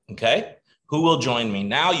 okay? Who will join me?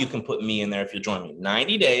 Now you can put me in there if you'll join me.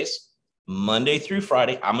 90 days, Monday through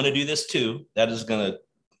Friday. I'm going to do this too. That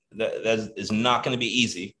is not going to be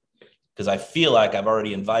easy because I feel like I've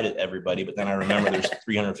already invited everybody, but then I remember there's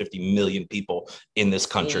 350 million people in this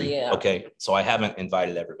country. Yeah. Okay. So I haven't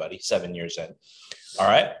invited everybody 7 years in. All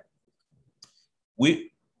right.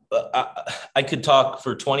 I could talk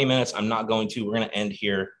for 20 minutes. I'm not going to. We're going to end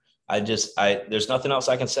here. There's nothing else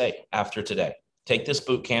I can say after today. Take this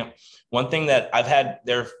boot camp. One thing that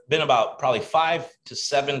there have been about probably 5 to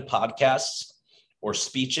 7 podcasts or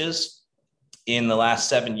speeches in the last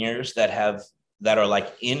 7 years that are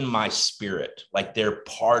like in my spirit, like they're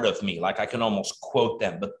part of me. Like I can almost quote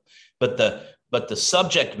them, but the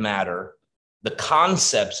subject matter, the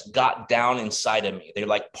concepts got down inside of me. They're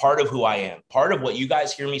like part of who I am. Part of what you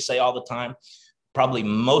guys hear me say all the time, probably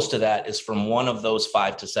most of that is from one of those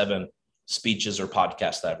 5 to 7 speeches or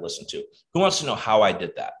podcasts that I've listened to. Who wants to know how I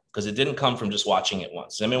did that? Because it didn't come from just watching it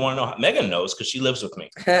once. Anybody want to know how? Megan knows because she lives with me.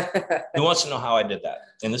 Who wants to know how I did that?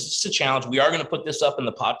 And this is just a challenge. We are going to put this up in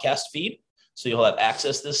the podcast feed, so you'll have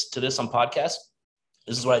access to this on podcast.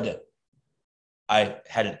 This is what I did. I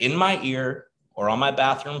had it in my ear or on my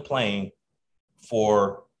bathroom playing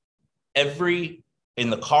for in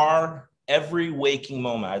the car, every waking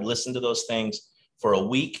moment. I'd listen to those things for a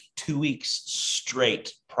week, 2 weeks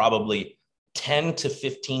straight, probably 10 to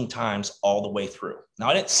 15 times all the way through. Now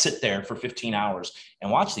I didn't sit there for 15 hours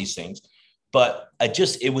and watch these things, but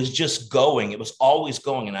it was just going. It was always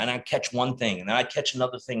going. And then I'd catch one thing and then I'd catch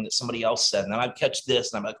another thing that somebody else said. And then I'd catch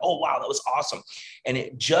this and I'm like, oh, wow, that was awesome. And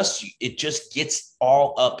it just gets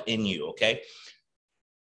all up in you. Okay.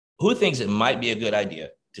 Who thinks it might be a good idea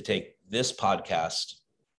to take this podcast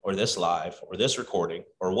or this live or this recording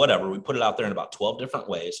or whatever, we put it out there in about 12 different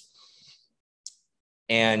ways,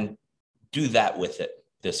 and do that with it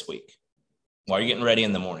this week? While you're getting ready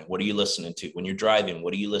in the morning, what are you listening to? When you're driving,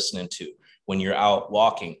 what are you listening to? When you're out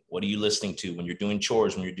walking, what are you listening to? When you're doing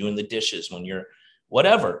chores, when you're doing the dishes, when you're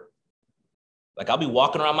whatever. Like I'll be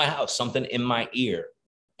walking around my house, something in my ear,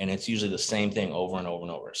 and it's usually the same thing over and over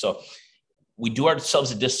and over. So we do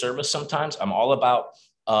ourselves a disservice sometimes. I'm all about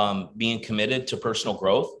being committed to personal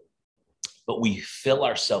growth, but we fill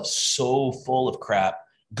ourselves so full of crap,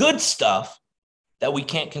 good stuff, that we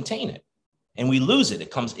can't contain it. And we lose it.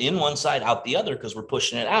 It comes in one side, out the other, because we're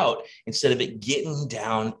pushing it out instead of it getting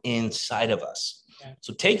down inside of us. Okay.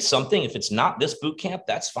 So take something, if it's not this boot camp,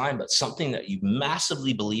 that's fine, but something that you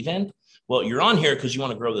massively believe in. Well, you're on here because you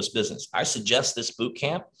want to grow this business. I suggest this boot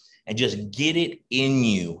camp and just get it in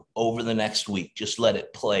you over the next week. Just let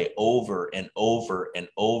it play over and over and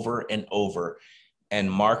over and over.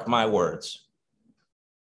 And mark my words,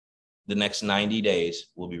 the next 90 days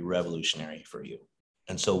will be revolutionary for you.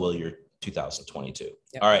 And so will your 2022.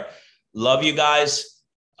 Yep. All right. Love you guys.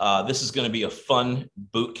 This is going to be a fun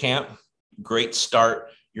boot camp. Great start.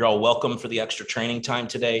 You're all welcome for the extra training time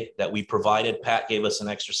today that we provided. Pat gave us an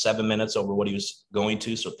extra 7 minutes over what he was going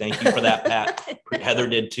to. So thank you for that, Pat. Heather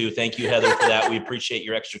did too. Thank you, Heather, for that. We appreciate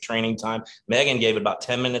your extra training time. Megan gave about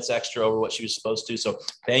 10 minutes extra over what she was supposed to. So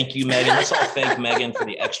thank you, Megan. Let's all thank Megan for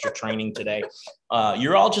the extra training today.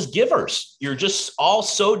 You're all just givers. You're just all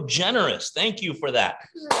so generous. Thank you for that.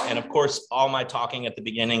 And of course, all my talking at the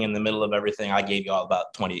beginning and the middle of everything, I gave you all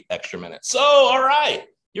about 20 extra minutes. So, all right.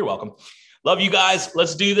 You're welcome. Love you guys.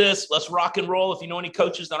 Let's do this. Let's rock and roll. If you know any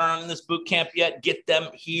coaches that aren't in this boot camp yet, get them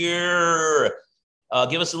here.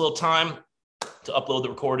 Give us a little time to upload the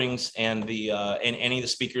recordings and and any of the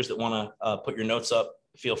speakers that want to put your notes up.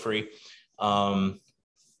 Feel free.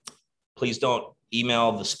 Please don't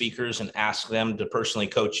email the speakers and ask them to personally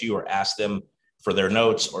coach you or ask them for their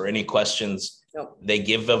notes or any questions. Nope. They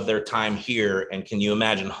give of their time here. And can you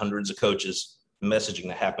imagine hundreds of coaches messaging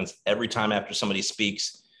that happens every time after somebody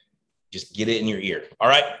speaks? Just get it in your ear. All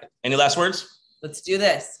right. Any last words? Let's do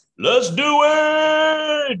this. Let's do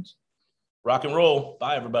it. Rock and roll.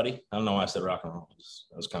 Bye, everybody. I don't know why I said rock and roll.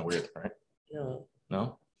 That was kind of weird, right?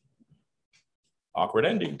 No. Awkward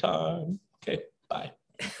ending time. Okay. Bye.